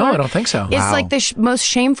this before? No, I don't think so. It's Wow. like the most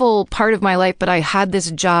shameful part of my life, but I had this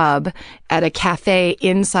job at a cafe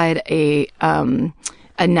inside a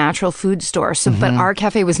natural food store. So, but our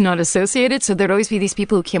cafe was not associated. So there'd always be these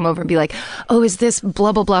people who came over and be like, oh, is this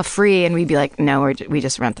blah, blah, blah free? And we'd be like, no, we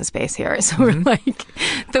just rent the space here. So we're like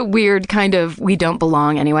the weird kind of, we don't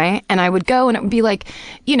belong anyway. And I would go and it would be like,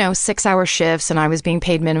 6-hour shifts and I was being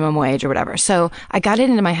paid minimum wage or whatever. So I got it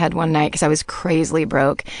into my head one night because I was crazily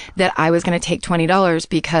broke that I was going to take $20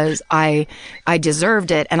 because I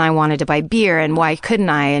deserved it and I wanted to buy beer and why couldn't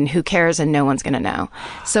I? And who cares? And no one's going to know.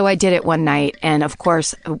 So I did it one night and of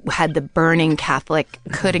course had the burning Catholic,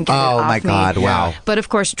 couldn't get it off Oh my me. God. Wow. But of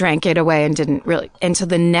course drank it away and didn't really. And so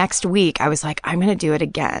the next week I was like, I'm going to do it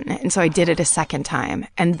again. And so I did it a second time.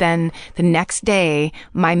 And then the next day,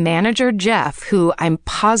 my manager, Jeff, who I'm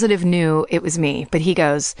positive knew it was me, but he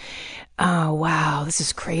goes, oh, wow, this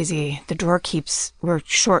is crazy. We're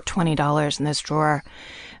short $20 in this drawer.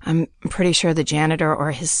 I'm pretty sure the janitor or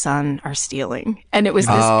his son are stealing. And it was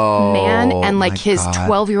this man and like my his God.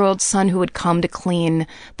 12-year-old son who would come to clean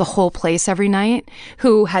the whole place every night,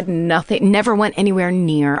 who had never went anywhere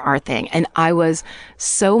near our thing. And I was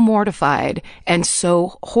so mortified and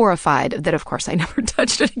so horrified that of course I never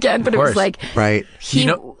touched it again. But it was course. like, Right. You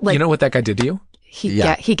know what that guy did to you?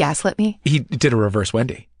 he gaslit me. He did a reverse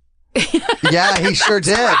Wendy. Yeah, he sure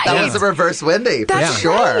did. That right. was a reverse Wendy, for That's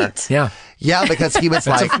sure. right. Yeah. Yeah, because he was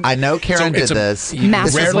like, I know Karen did this. You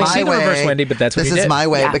Massive. This is rarely my see the reverse way. Wendy, but that's what This he is did. my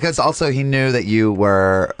way. Yeah. Because also he knew that you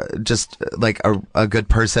were just like a good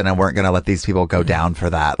person and weren't going to let these people go down for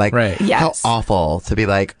that. Like, Right. Yes. how awful to be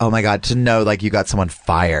like, oh my God, to know like you got someone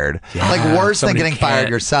fired. Like worse than Somebody getting fired can't-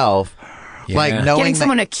 yourself. Yeah. Like knowing Getting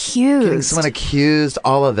someone that, accused. getting someone accused,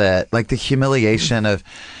 all of it. Like the humiliation of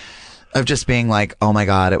just being like, oh my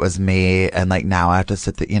God, it was me. And like now I have to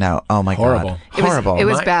sit oh my Horrible. God. It was- Horrible. It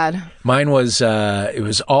was bad. Mine was it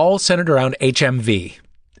was all centered around HMV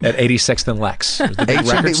at 86th and Lex. It was the big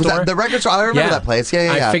HMV, record was store. that the record store? I remember that place.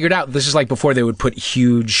 Yeah, yeah. I figured out this is like before they would put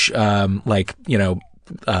huge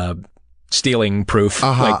stealing proof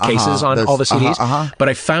cases on Those- all the CDs. But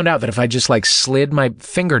I found out that if I just like slid my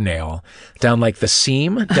fingernail down like the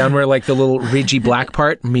seam, down where like the little ridgy black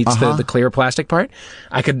part meets the clear plastic part,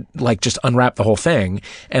 I could like just unwrap the whole thing.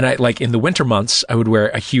 And I like in the winter months, I would wear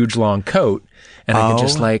a huge long coat. And I could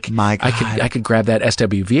just like, my God. I could grab that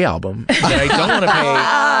SWV album that I don't want to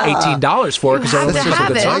pay $18 for because there are have a to couple have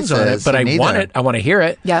good it. songs on it, but I want it. I want to hear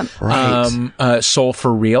it. Yeah. Right. Soul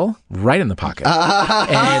for Real, right in the pocket.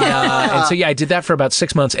 And so yeah, I did that for about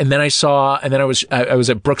 6 months, and then I was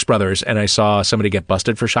at Brooks Brothers, and I saw somebody get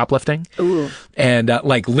busted for shoplifting. Ooh. And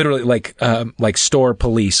like literally, like store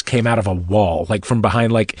police came out of a wall, like from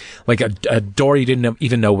behind, like a door you didn't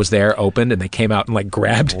even know was there, opened, and they came out and like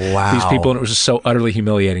grabbed Wow. these people, and it was just so utterly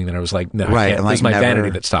humiliating that I was like, no, Right, I can't. and, It was like, my never- vanity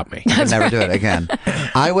that stopped me. I'd never do it again.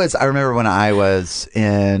 I remember when I was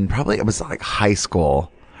in, probably it was like high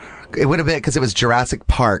school. It would have been, because it was Jurassic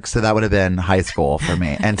Park, so that would have been high school for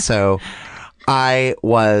me. And so I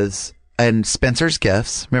was in Spencer's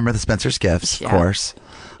Gifts. Remember the Spencer's Gifts, of course.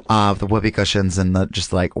 The whoopee cushions and the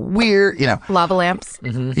just like weird, Lava lamps.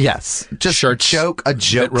 yes, just Shirts a joke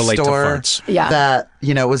that relate to store farts. Yeah. that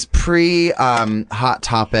was pre Hot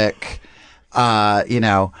Topic,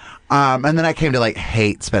 and then I came to like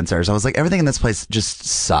hate Spencer's. I was like, everything in this place just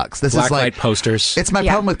sucks. This Black is like light posters. It's my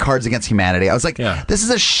Yeah. problem with Cards Against Humanity. I was like, Yeah. this is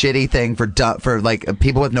a shitty thing for like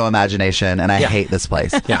people with no imagination, and I hate this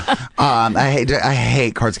place. Yeah. I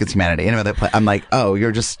hate Cards Against Humanity. Anyway, I'm like, oh,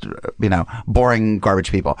 you're just boring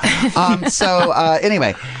garbage people.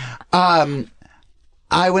 Anyway,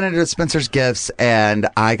 I went into Spencer's Gifts and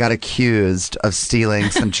I got accused of stealing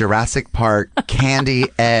some Jurassic Park candy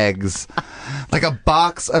eggs, like a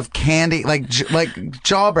box of candy, like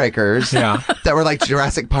Jawbreakers, that were like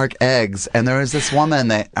Jurassic Park eggs. And there was this woman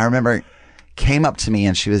that I remember came up to me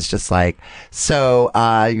and she was just like, so,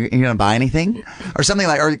 you're gonna buy anything or something,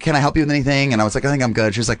 like, or can I help you with anything? And I was like, I think I'm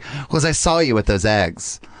good. She was like, well, as I saw you with those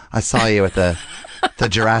eggs, I saw you with the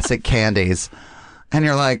Jurassic candies. And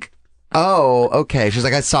you're like, oh, okay. She's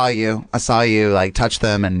like, I saw you like touch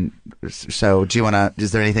them. And so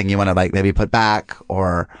is there anything you want to like maybe put back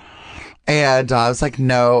and I was like,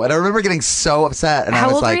 no. And I remember getting so upset. And How I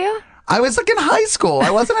was old like, were you? I was like in high school. I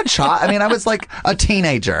wasn't a child. I mean, I was like a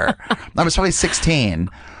teenager. I was probably 16,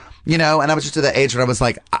 and I was just at the age where I was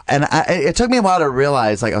like, it took me a while to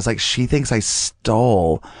realize, like, I was like, she thinks I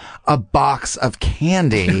stole a box of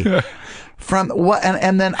candy. From what?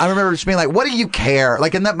 And then I remember just being like, what do you care?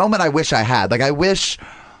 Like in that moment, I wish I had. Like, I wish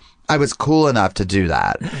I was cool enough to do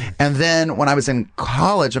that. And then when I was in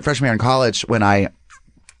college, a freshman year in college, when I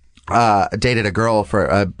dated a girl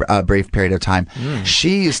for a brief period of time,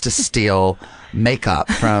 she used to steal makeup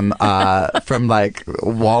from like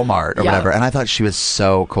Walmart or whatever, and I thought she was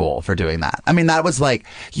so cool for doing that. I mean, that was like,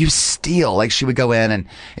 you steal, like she would go in and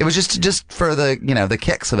it was just for the the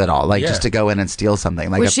kicks of it all, like just to go in and steal something.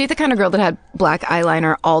 Like, Was she the kind of girl that had black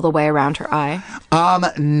eyeliner all the way around her eye?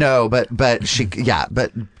 no, but she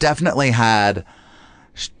but definitely had,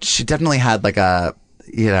 she definitely had like a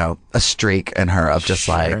streak in her of just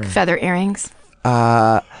like Feather earrings.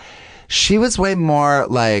 she was way more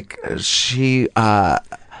like she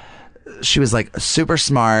was like super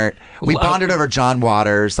smart. We bonded over John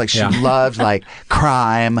Waters. Like she loved like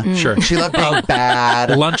crime. Sure. She loved being bad.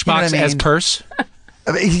 Lunchbox as purse.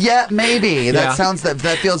 Yeah, maybe. That sounds that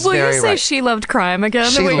feels Will very you say right. she loved crime again?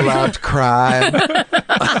 She loved crime.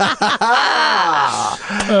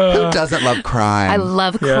 Who doesn't love crime? I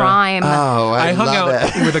love crime. Oh, I hung love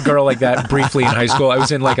out it. with a girl like that briefly in high school. I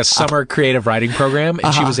was in like a summer creative writing program,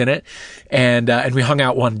 and she was in it. And we hung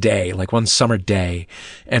out one day, like one summer day,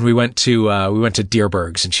 and we went to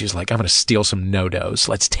Deerberg's, and she was like, "I'm going to steal some No-Dos.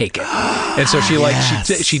 Let's take it." And so she like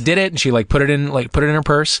she did it, and she like put it in her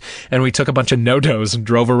purse, and we took a bunch of No-Dos and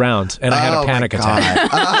drove around, and I had a panic attack.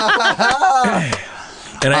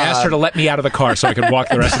 And I asked her to let me out of the car so I could walk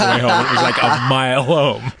the rest of the way home. It was like a mile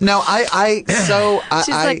home. No, She's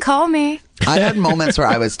like, call me. I had moments where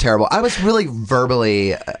I was terrible. I was really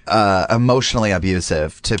verbally, emotionally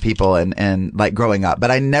abusive to people and like growing up,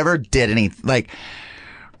 but I never did any like.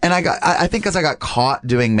 And I think because I got caught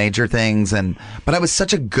doing major things, but I was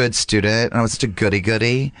such a good student and I was such a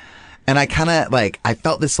goody, and I kind of like I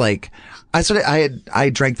felt this like. I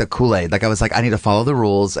drank the Kool-Aid. Like I was like, I need to follow the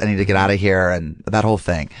rules. I need to get out of here and that whole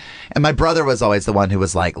thing. And my brother was always the one who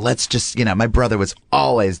was like, let's just, my brother was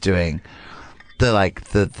always doing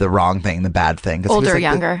the wrong thing, the bad thing. Older,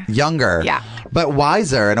 younger. Younger. Yeah. But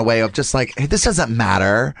wiser in a way of just like, hey, this doesn't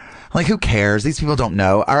matter. Like, who cares? These people don't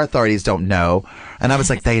know. Our authorities don't know. And I was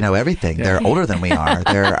like, they know everything. Yeah. They're older than we are.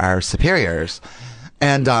 They're our superiors.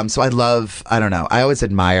 And so I don't know. I always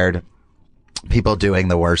admired people doing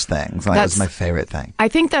the worst things. That was my favorite thing. I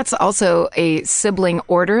think that's also a sibling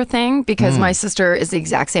order thing because my sister is the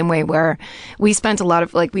exact same way where we spent a lot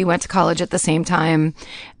of, like, we went to college at the same time.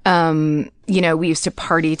 We used to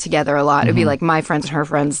party together a lot. It'd be like my friends and her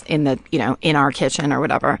friends in in our kitchen or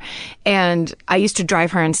whatever. And I used to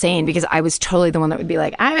drive her insane because I was totally the one that would be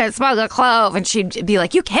like, I'm going to smoke a clove. And she'd be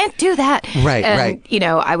like, you can't do that. Right, and, right.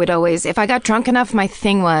 I would always, if I got drunk enough, my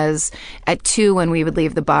thing was at 2 when we would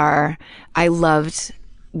leave the bar, I loved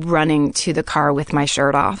running to the car with my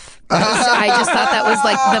shirt off. I just thought that was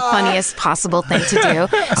like the funniest possible thing to do.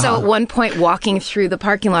 So at one point walking through the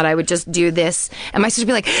parking lot, I would just do this and my sister would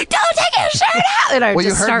be like, don't take your shirt out. And I would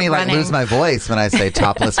you heard me running. Like lose my voice when I say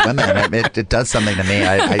topless women. It does something to me.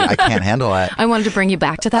 I can't handle it. I wanted to bring you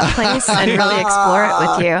back to that place and really explore it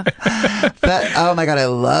with you. But, oh my God, I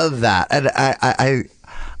love that. And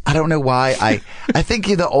I don't know why. I think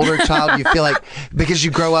you're the older child, you feel like, because you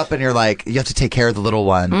grow up and you're like, you have to take care of the little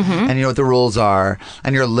one and you know what the rules are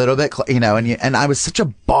and you're a little bit, and I was such a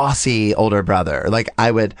bossy older brother. Like I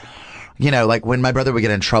would, like when my brother would get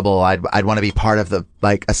in trouble, I'd want to be part of the,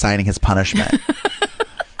 like, assigning his punishment.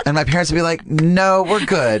 And my parents would be like, no, we're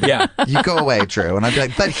good. Yeah. You go away, Drew. And I'd be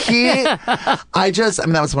like, but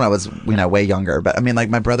that was when I was, way younger. But I mean, like,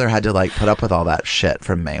 my brother had to, like, put up with all that shit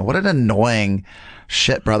from me. What an annoying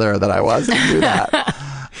shit brother that I was to do that.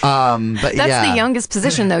 But that's the youngest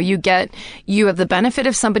position, though. You have the benefit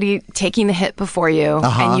of somebody taking the hit before you,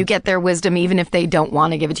 and you get their wisdom, even if they don't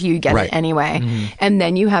want to give it to you, you get it anyway. And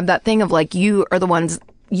then you have that thing of like, you're the one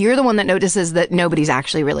that notices that nobody's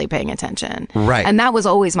actually really paying attention. Right. And that was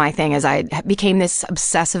always my thing, as I became this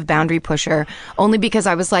obsessive boundary pusher, only because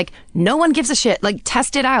I was like, no one gives a shit. Like,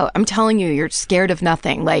 test it out. I'm telling you, you're scared of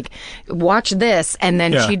nothing. Like, watch this. And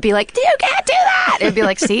then she'd be like, you can't do that. It'd be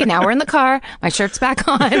like, see, now we're in the car. My shirt's back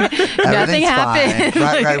on. Nothing happened.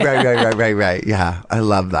 Right. Yeah. I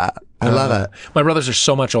love that. I love it. My brothers are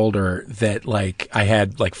so much older that, like, I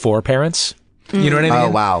had, like, 4 parents. You know what I mean? Oh,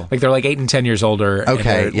 wow. Like, they're like 8 and 10 years older.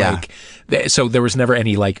 Okay, yeah. So there was never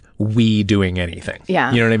any, like, we doing anything.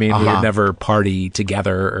 Yeah. You know what I mean? We would never party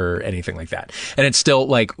together or anything like that. And it's still,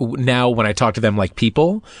 like, now when I talk to them like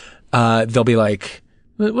people, they'll be like,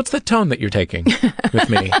 what's the tone that you're taking with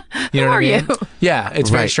me? You know what I mean? You? Yeah, it's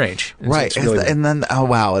very strange. Right. It's really and then, oh,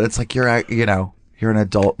 wow. It's like you're an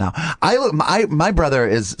adult now. My brother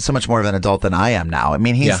is so much more of an adult than I am now. I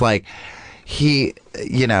mean, he's like,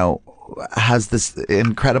 has this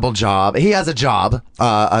incredible job. He has a job,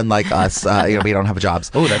 unlike us. We don't have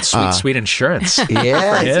jobs. Oh, that's sweet insurance.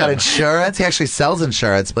 Yeah, he's got insurance. He actually sells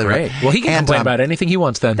insurance. Right. Well, he can complain about anything he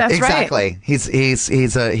wants then. That's exactly. Right.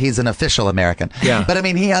 He's an official American. Yeah. But I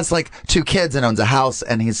mean, he has like 2 kids and owns a house,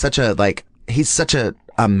 and he's such a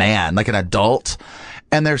man, like an adult.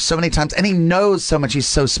 And there's so many times, and he knows so much. He's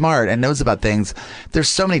so smart and knows about things. There's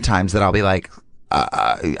so many times that I'll be like,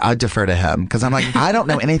 I defer to him because I'm like, I don't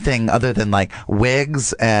know anything other than like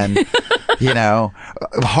wigs and,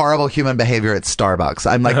 horrible human behavior at Starbucks.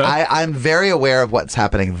 I'm like, I'm very aware of what's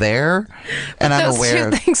happening there. And I'm aware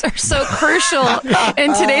those 2 things are so crucial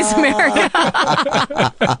in today's America.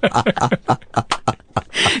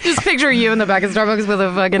 Just picture you in the back of Starbucks with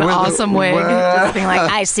a fucking awesome wig. Just being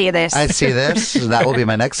like, I see this. I see this. That will be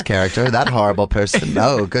my next character. That horrible person.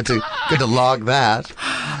 Oh, good to log that.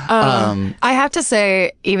 I have to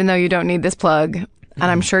say, even though you don't need this plug, and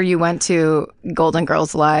I'm sure you went to Golden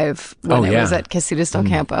Girls Live when it was at Casitas del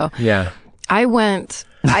Campo. Yeah. I was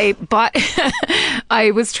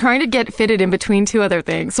trying to get fitted in between 2 other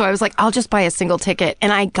things. So I was like, I'll just buy a single ticket.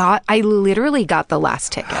 And I literally got the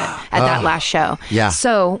last ticket at that last show. Yeah.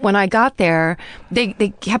 So when I got there, they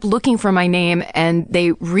kept looking for my name and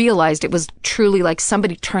they realized it was truly like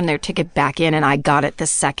somebody turned their ticket back in and I got it the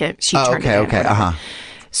second she turned it in. Okay.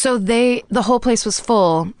 So the whole place was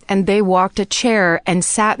full, and they walked a chair and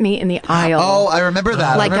sat me in the aisle. Oh, I remember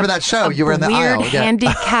that. I remember that show. You were in the aisle. Weird,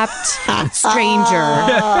 handicapped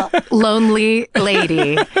stranger, lonely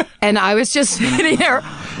lady, and I was just sitting there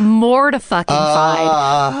mortified.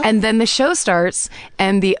 And then the show starts,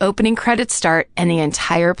 and the opening credits start, and the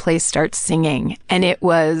entire place starts singing, and it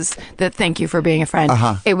was the "Thank You for Being a Friend."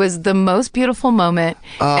 It was the most beautiful moment,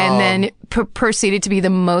 and then proceeded to be the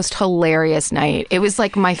most hilarious night. It was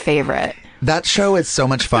like my favorite. That show is so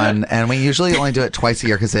much fun, and we usually only do it twice a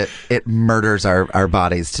year because it murders our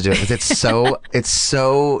bodies to do it, because it's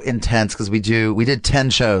so intense, because we did 10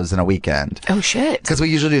 shows in a weekend. Oh shit. Because we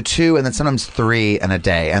usually do 2 and then sometimes 3 in a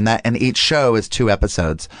day, and each show is 2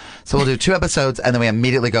 episodes. So we'll do 2 episodes and then we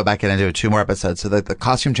immediately go back in and do 2 more episodes. So the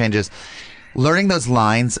costume changes. Learning those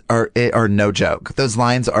lines are no joke. Those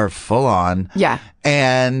lines are full on. Yeah.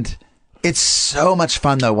 And it's so much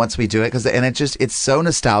fun though once we do it, it's so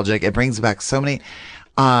nostalgic. It brings back so many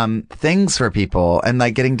things for people, and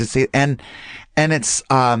like getting to see and it's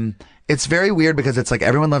very weird because it's like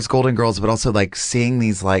everyone loves Golden Girls, but also like seeing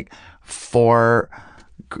these like 4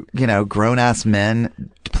 grown ass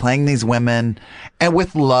men playing these women, and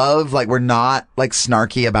with love. Like, we're not like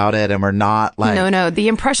snarky about it, and we're not like no. The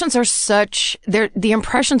impressions are so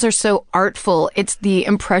artful. It's the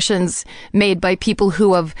impressions made by people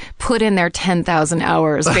who have put in their 10,000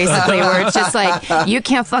 hours, basically. Where it's just like, you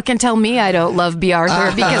can't fucking tell me I don't love B.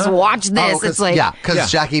 Arthur, because watch this. It's like, because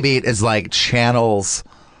Jackie Beat is like channels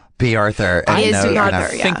B. Arthur. And I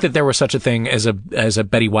think that there was such a thing as a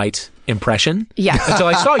Betty White impression. Yeah. Until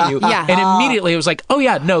I saw you. Yeah. And immediately it was like, oh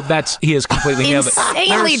yeah, no, he is completely nailed it.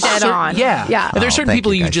 Insanely dead on. Yeah. Yeah. And there's certain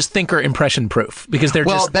people you guys. just think are impression proof, because they're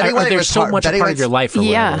they're so much a part of your life or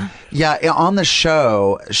whatever. Yeah, on the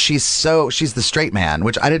show, she's the straight man,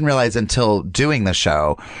 which I didn't realize until doing the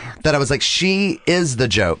show, that I was like, she is the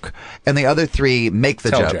joke, and the other 3 make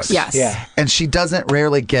the jokes. Yes. Yeah. And she doesn't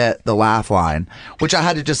rarely get the laugh line, which I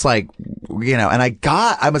had to just like, and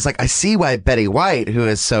I was like, I see why Betty White, who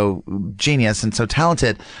is so genius and so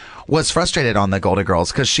talented, was frustrated on the Golden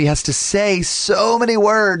Girls, because she has to say so many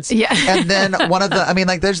words. Yeah. And then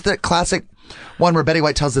there's the classic one where Betty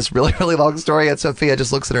White tells this really, really long story, and Sophia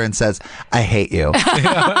just looks at her and says, "I hate you."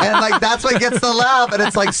 And like, that's what gets the laugh. And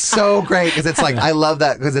it's like so great, because it's like, I love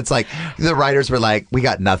that, because it's like the writers were like, we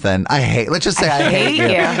got nothing. Let's just say I hate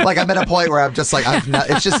you. Like, I'm at a point where I'm just like,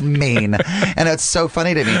 it's just mean. And it's so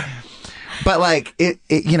funny to me. But like,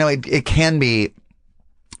 it can be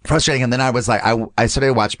frustrating. And then I was like, I started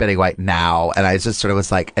to watch Betty White now, and I just sort of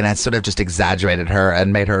was like, and I sort of just exaggerated her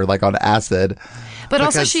and made her like on acid. But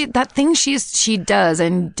also that thing she does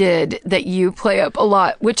and did that you play up a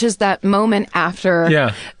lot, which is that moment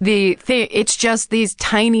after the thing. It's just these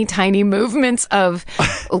tiny, tiny movements of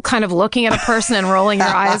kind of looking at a person and rolling your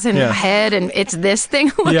eyes and head, and it's this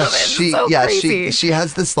thing. Crazy. She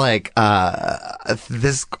has this like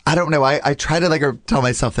this, I don't know. I try to like tell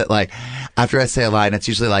myself that like after I say a line, it's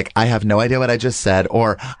usually like, I have no idea what I just said,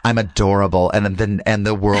 or I'm adorable, and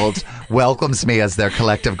the world welcomes me as their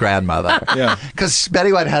collective grandmother. Yeah. Because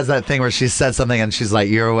Betty White has that thing where she says something and she's like,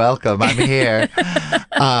 "You're welcome. I'm here."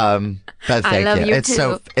 But thank you.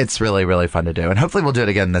 It's really, really fun to do, and hopefully we'll do it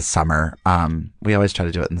again this summer. We always try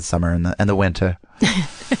to do it in the summer and the winter.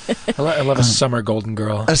 I love a summer Golden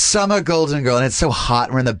Girl. A summer Golden Girl, and it's so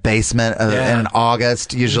hot. We're in the basement in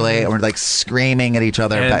August usually, and we're like screaming at each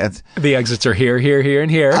other. And the exits are here,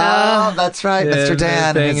 and here. Oh, that's right, Mr.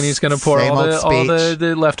 Dan. And he's going to pour all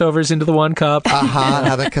the leftovers into the one cup.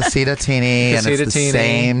 Have a casita teeny, and it's the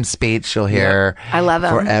same speech you'll hear. I love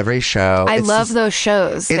them for every show. I love those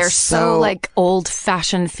shows. They're so like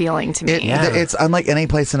old-fashioned feeling to me. It's unlike any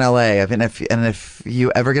place in LA. I mean, if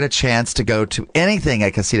you ever get a chance to go to anything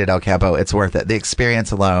at Casita del Campo, it's worth it. The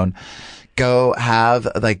experience alone. Go have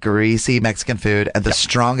like greasy Mexican food and the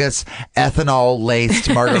strongest ethanol-laced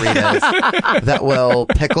margaritas that will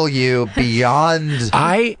pickle you beyond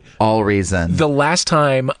all reason. The last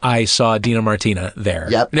time I saw Dina Martina there,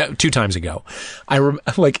 2 times ago,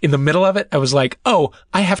 like in the middle of it, I was like, "Oh,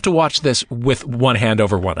 I have to watch this with one hand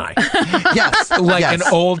over one eye." Yes, like an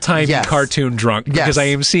old-timey cartoon drunk, because I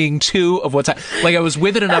am seeing 2 of what's like. I was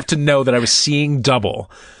with it enough to know that I was seeing double.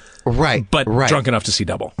 Right, but drunk enough to see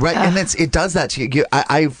double. Right, and it does that to you.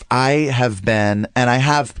 I have been, and I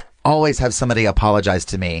have always have somebody apologize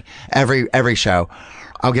to me every show.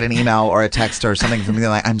 I'll get an email or a text or something from me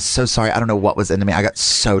like, I'm so sorry. I don't know what was into me. I got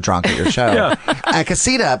so drunk at your show. At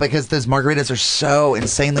Casita, because those margaritas are so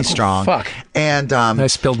insanely strong. Fuck. And I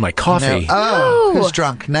spilled my coffee. Who's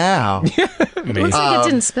drunk now? It looks like it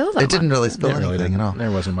didn't spill that It didn't really spill Really anything at all.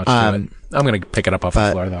 There wasn't much to it. I'm going to pick it up off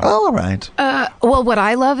the floor, though. Oh, all right. Well, what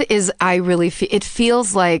I love is I really it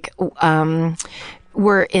feels like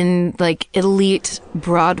we're in like elite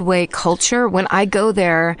Broadway culture. When I go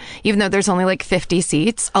there, even though there's only like 50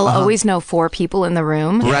 seats, I'll always know 4 people in the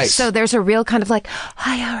room. Right. So there's a real kind of like,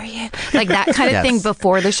 hi, how are you? Like that kind of Yes. thing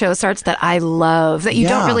before the show starts that I love that you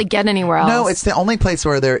don't really get anywhere else. No, it's the only place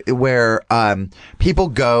where people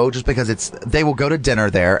go just because they will go to dinner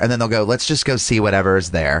there and then they'll go, let's just go see whatever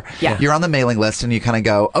is there. Yeah. You're on the mailing list and you kind of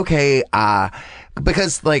go, okay,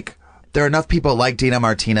 because like there are enough people like Dina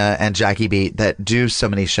Martina and Jackie Beat that do so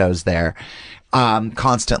many shows there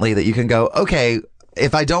constantly that you can go, okay,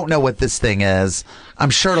 if I don't know what this thing is, I'm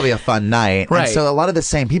sure it'll be a fun night. Right. And so a lot of the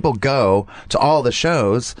same people go to all the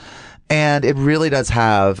shows, and it really does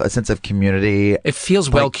have a sense of community. It feels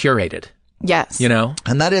well curated, Yes. you know?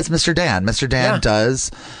 And that is Mr. Dan. Mr. Dan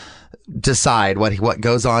does decide what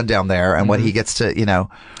goes on down there and what he gets to,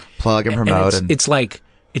 plug and promote. And it's like,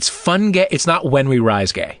 it's fun gay. It's not When We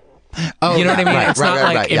Rise gay. Oh, You know what I mean? right, It's right, not right,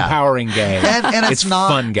 like right, yeah. empowering gay. And it's not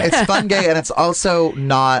fun gay. It's fun gay, and it's also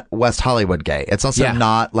not West Hollywood gay. It's also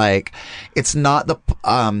not like it's not the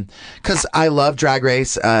because I love Drag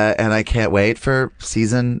Race, and I can't wait for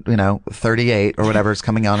season 38 or whatever is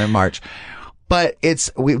coming on in March. But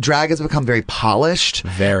drag has become very polished,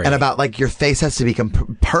 and about like your face has to be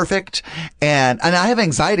perfect, and I have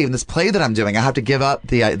anxiety in this play that I'm doing. I have to give up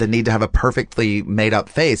the need to have a perfectly made up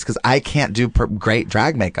face because I can't do great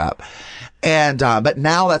drag makeup, and but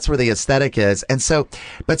now that's where the aesthetic is, and so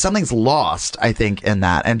but something's lost, I think, in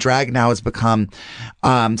that, and drag now has become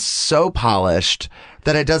so polished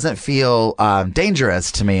that it doesn't feel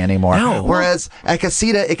dangerous to me anymore. No. Whereas at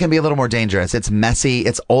Casita, it can be a little more dangerous. It's messy.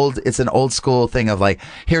 It's old. It's an old school thing of like,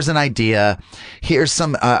 here's an idea. Here's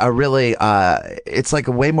some, it's like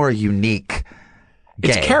a way more unique gay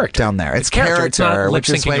It's character down there. It's character, It's not which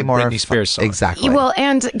is lip-syncing way a more Britney Spears song. Exactly. Well,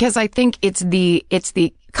 and because I think it's the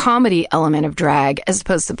comedy element of drag as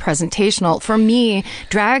opposed to presentational. For me,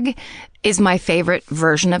 drag is my favorite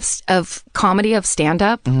version of comedy, of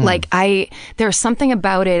stand-up. Like there's something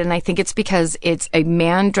about it, and I think it's because it's a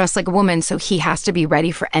man dressed like a woman, so he has to be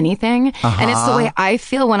ready for anything. And it's the way I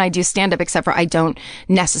feel when I do stand-up, except for I don't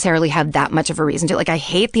necessarily have that much of a reason to. Like, I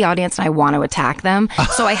hate the audience and I want to attack them.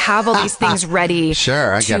 So I have all these things ready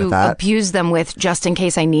Sure, I get to that. abuse them with just in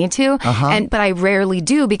case I need to. But I rarely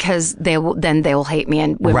do because they will hate me,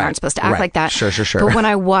 and women aren't supposed to act like that. Sure. But when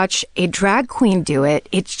I watch a drag queen do it,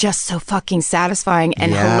 it's just so fucking satisfying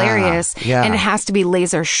and hilarious. Yeah. And it has to be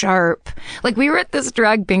laser sharp. Like, we were at this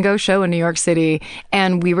drag bingo show in New York City,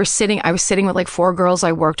 and I was sitting with like 4 girls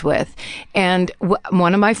I worked with. And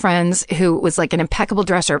one of my friends, who was like an impeccable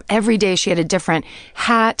dresser, every day she had a different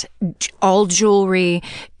hat, all jewelry,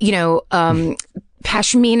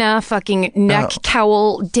 pashmina, fucking neck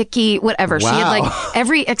cowl, dicky, whatever. She had like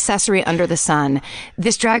every accessory under the sun.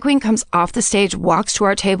 This drag queen comes off the stage, walks to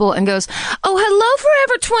our table, and goes, "Oh, hello,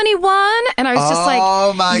 Forever 21." And I was just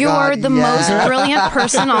like, "You are the most brilliant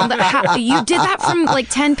person on the. You did that from like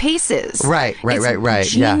 10 paces." Right.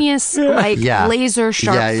 It's genius, laser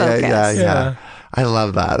sharp focus. Yeah. I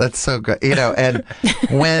love that. That's so good. And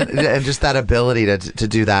and just that ability to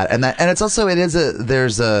do that, and it's also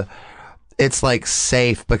it's like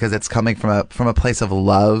safe because it's coming from a place of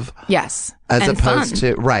love. Yes. As and opposed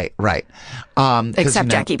fun. to right. Except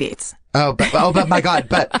Jackie Beats. But my God,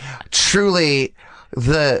 but truly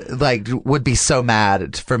would be so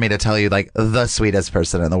mad for me to tell you like the sweetest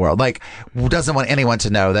person in the world. Like, doesn't want anyone to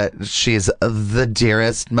know that she's the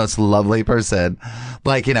dearest, most lovely person.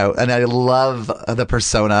 Like, and I love the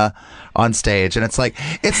persona on stage. And it's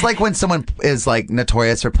like when someone is like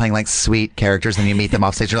notorious for playing like sweet characters and you meet them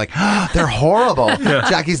off stage, you're like, they're horrible. Yeah.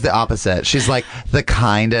 Jackie's the opposite. She's like the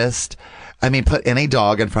kindest. I mean, put any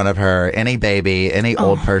dog in front of her, any baby, any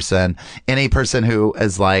old person, any person who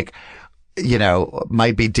is like,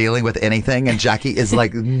 might be dealing with anything, and Jackie is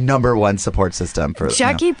like number one support system for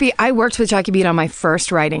Jackie Beat. I worked with Jackie Beat on my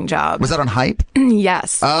first writing job. Was that on Hype?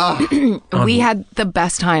 Yes. We had the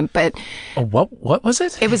best time, but what was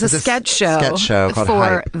it? It was a sketch show called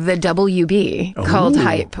for Hype. the WB called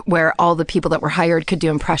Hype, where all the people that were hired could do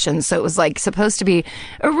impressions. So it was like supposed to be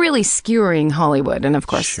a really skewering Hollywood, and of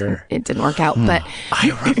course it didn't work out. But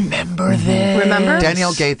I remember this. Remember?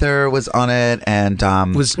 Danielle Gaither was on it, and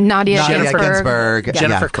Was Nadia Ginsburg. Jennifer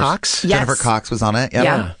Yeah, of course. Cox? Yes. Jennifer Cox was on it. Yep.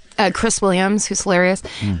 Yeah. Chris Williams, who's hilarious.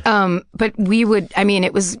 But we would, I mean,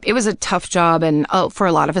 it was a tough job. And for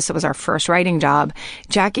a lot of us, it was our first writing job.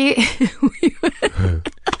 Jackie,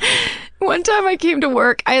 one time I came to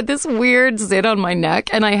work, I had this weird zit on my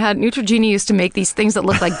neck, and I had Neutrogena used to make these things that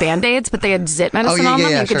looked like Band-Aids, but they had zit medicine on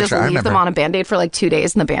them. You could just leave them on a Band-Aid for like 2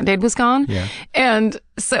 days and the Band-Aid was gone. Yeah. And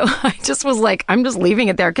so I just was like, I'm just leaving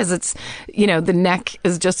it there because it's, the neck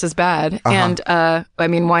is just as bad. And, I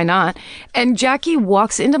mean, why not? And Jackie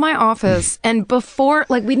walks into my office and before,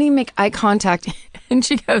 like, we didn't even make eye contact. And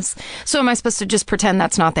she goes, so am I supposed to just pretend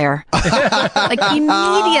that's not there? Like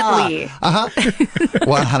immediately.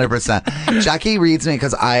 100%. Jackie reads me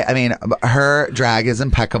because I mean, her drag is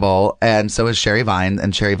impeccable, and so is Sherry Vine,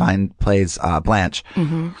 and Sherry Vine plays Blanche.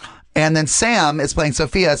 And then Sam is playing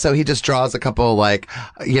Sophia, so he just draws a couple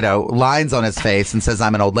lines on his face and says,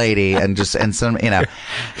 "I'm an old lady," and some.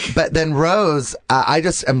 But then Rose, I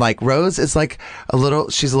just am like, Rose is like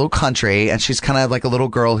she's a little country, and she's kind of like a little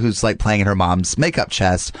girl who's like playing in her mom's makeup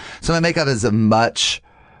chest. So my makeup is a much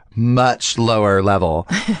lower level.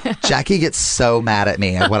 Jackie gets so mad at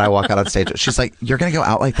me when I walk out on stage. She's like, "You're gonna go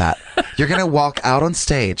out like that? You're gonna walk out on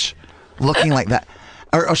stage looking like that?"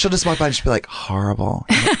 Or she'll just walk by and she'll be like, horrible.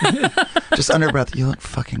 Just under her breath, you look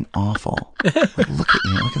fucking awful. Like, look at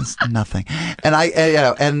you. Look at this nothing. And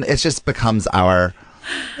and it just becomes our,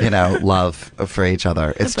 love for each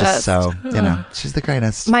other. It's just so, she's the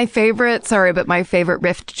greatest. My favorite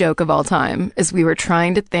rift joke of all time is we were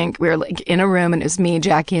like in a room and it was me,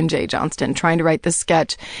 Jackie, and Jay Johnston trying to write this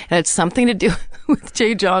sketch. And it's something to do with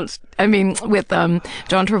John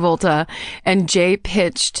Travolta, and Jay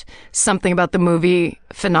pitched something about the movie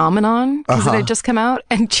Phenomenon because it had just come out,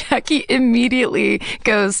 and Jackie immediately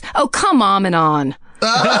goes, "Oh, come on."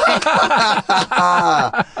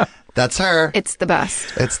 That's her. It's the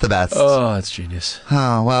best. It's the best. Oh, it's genius.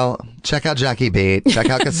 Oh, well, check out Jackie Beat. Check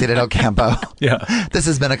out Casita del Campo. Yeah. This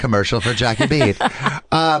has been a commercial for Jackie Beat.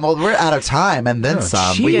 Well, we're out of time and then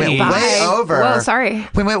some. Gee. We went Bye. way over. Whoa, sorry.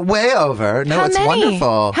 We went way over. No, How it's many?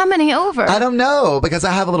 wonderful. How many over? I don't know, because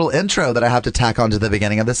I have a little intro that I have to tack onto the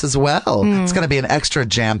beginning of this as well. It's going to be an extra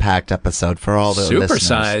jam-packed episode for all the listeners.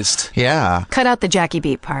 Supersized. Yeah. Cut out the Jackie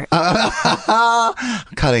Beat part.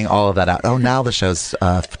 Cutting all of that out. Oh, now the show's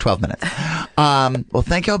 12 minutes. Well,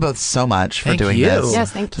 thank y'all both so much for Thank doing you. this.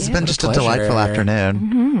 Yes, thank you. It's been just a pleasure. delightful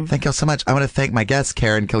afternoon. Thank y'all so much. I want to thank my guests,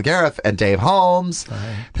 Karen Kilgariff and Dave Holmes.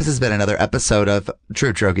 This has been another episode of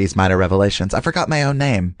Drew Drogi's Minor Revelations. I forgot my own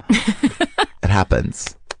name. It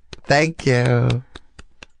happens. Thank you.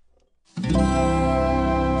 Feral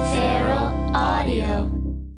Audio.